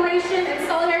Palestine liberation and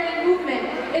solidarity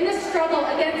movement in the struggle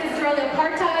against Israeli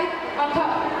apartheid,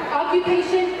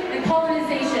 occupation, and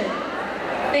colonization.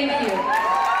 Thank you.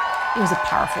 It was a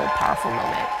powerful, powerful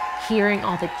moment. Hearing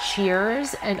all the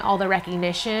cheers and all the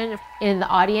recognition in the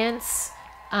audience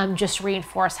just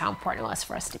reinforced how important it was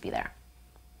for us to be there.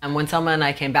 When Selma and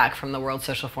I came back from the World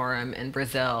Social Forum in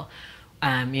Brazil,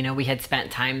 you know, we had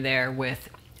spent time there with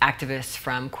activists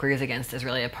from Queers Against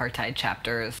Israeli Apartheid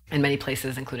chapters in many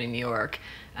places, including New York,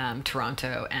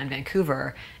 Toronto, and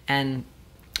Vancouver. And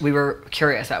we were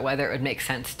curious about whether it would make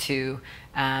sense to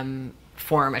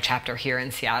form a chapter here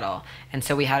in Seattle. And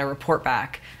so we had a report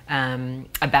back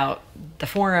about the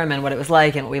forum and what it was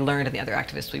like and what we learned and the other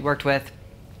activists we worked with.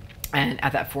 And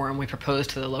at that forum, we proposed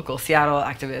to the local Seattle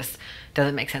activists, does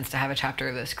it make sense to have a chapter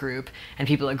of this group? And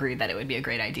people agreed that it would be a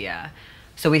great idea.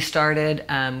 So we started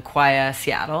Quia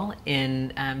Seattle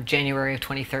in January of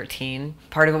 2013.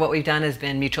 Part of what we've done has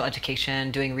been mutual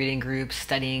education, doing reading groups,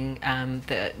 studying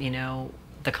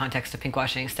the context of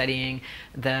pinkwashing, studying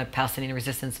the Palestinian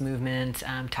resistance movement,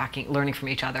 learning from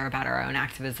each other about our own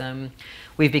activism.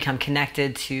 We've become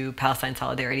connected to Palestine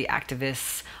solidarity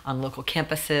activists on local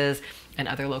campuses and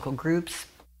other local groups.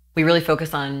 We really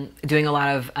focus on doing a lot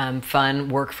of fun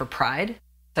work for Pride.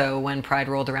 So when Pride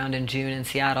rolled around in June in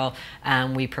Seattle,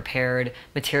 we prepared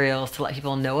materials to let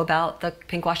people know about the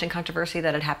pinkwashing controversy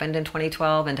that had happened in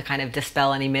 2012 and to kind of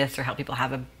dispel any myths or help people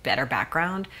have a better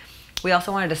background. We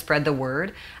also wanted to spread the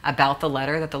word about the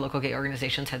letter that the local gay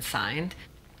organizations had signed,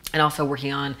 and also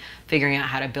working on figuring out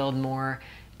how to build more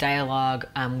dialogue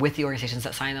with the organizations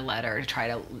that signed the letter to try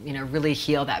to really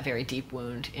heal that very deep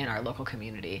wound in our local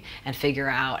community and figure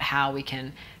out how we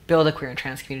can build a queer and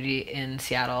trans community in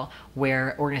Seattle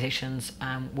where organizations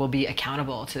will be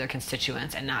accountable to their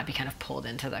constituents and not be kind of pulled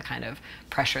into the kind of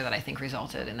pressure that I think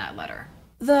resulted in that letter.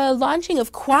 The launching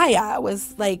of Quia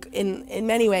was, like, in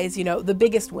many ways, the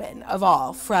biggest win of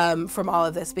all from all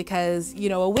of this, because,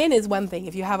 a win is one thing.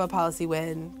 If you have a policy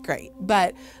win, great.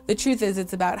 But the truth is,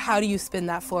 it's about how do you spin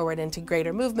that forward into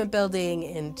greater movement building,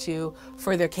 into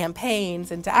further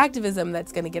campaigns, into activism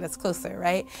that's going to get us closer,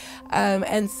 right?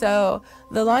 And so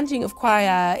the launching of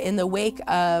Quia in the wake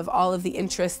of all of the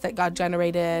interest that got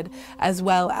generated, as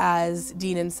well as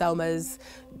Dean and Selma's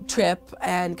trip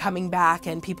and coming back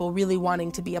and people really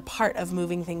wanting to be a part of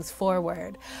moving things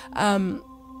forward,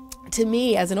 to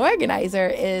me as an organizer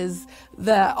is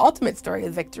the ultimate story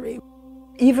of victory.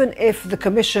 Even if the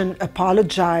commission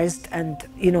apologized and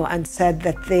said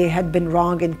that they had been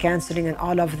wrong in canceling and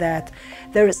all of that,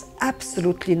 there is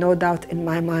absolutely no doubt in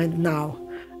my mind now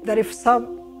that if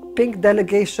some pink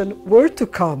delegation were to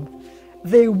come,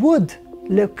 they would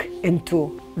look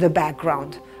into the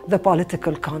background, the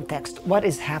political context, what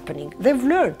is happening. They've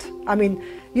learned. I mean,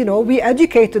 we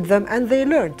educated them and they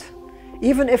learned.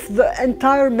 Even if the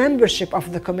entire membership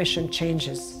of the commission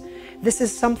changes, this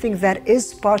is something that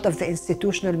is part of the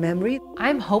institutional memory.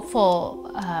 I'm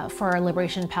hopeful for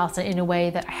liberation in Palestine in a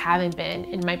way that I haven't been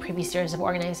in my previous years of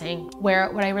organizing,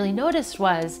 where what I really noticed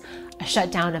was a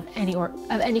shutdown of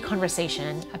any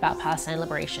conversation about Palestine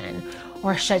liberation,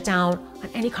 or a shutdown on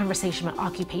any conversation about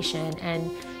occupation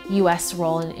and U.S.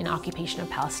 role in occupation of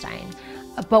Palestine.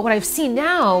 But what I've seen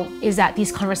now is that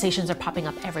these conversations are popping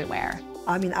up everywhere.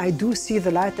 I mean, I do see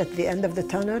the light at the end of the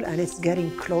tunnel, and it's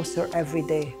getting closer every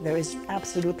day. There is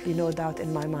absolutely no doubt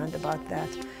in my mind about that.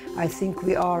 I think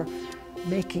we are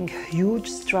making huge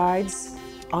strides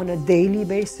on a daily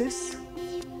basis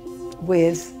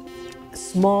with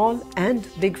small and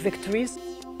big victories.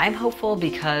 I'm hopeful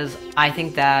because I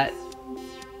think that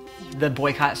the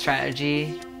boycott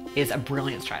strategy is a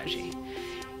brilliant strategy.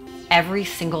 Every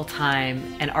single time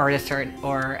an artist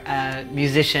or a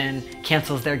musician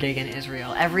cancels their gig in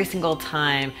Israel, every single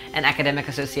time an academic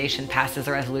association passes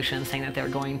a resolution saying that they're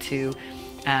going to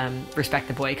respect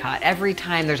the boycott, every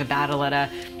time there's a battle at a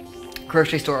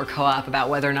grocery store or co-op about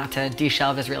whether or not to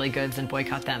de-shelve Israeli goods and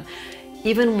boycott them,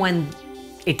 even when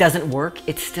it doesn't work,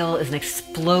 it still is an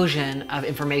explosion of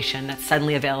information that's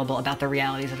suddenly available about the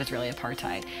realities of Israeli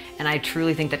apartheid. And I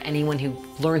truly think that anyone who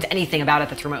learns anything about it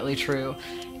that's remotely true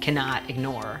cannot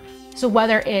ignore So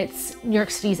whether it's New York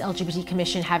City's LGBT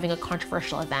Commission having a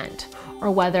controversial event,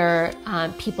 or whether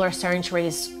people are starting to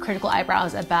raise critical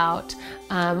eyebrows about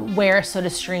where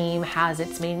SodaStream has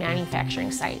its main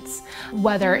manufacturing sites,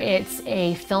 whether it's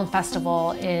a film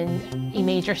festival in a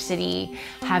major city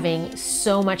having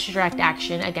so much direct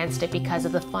action against it because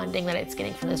of the funding that it's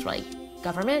getting from the Israeli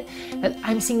government, that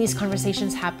I'm seeing these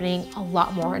conversations happening a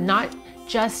lot more, not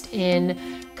just in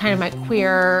kind of my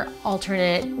queer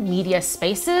alternate media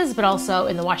spaces, but also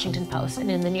in the Washington Post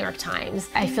and in the New York Times.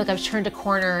 I feel like I've turned a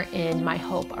corner in my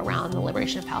hope around the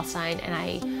liberation of Palestine, and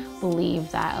I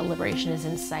believe that a liberation is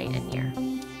in sight and near.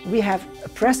 We have a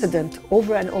precedent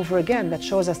over and over again that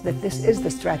shows us that this is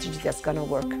the strategy that's going to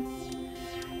work.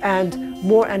 And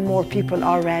more people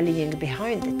are rallying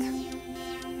behind it.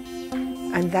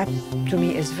 And that, to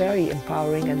me, is very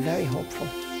empowering and very hopeful.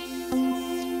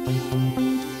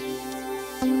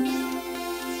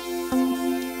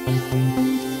 Thank you.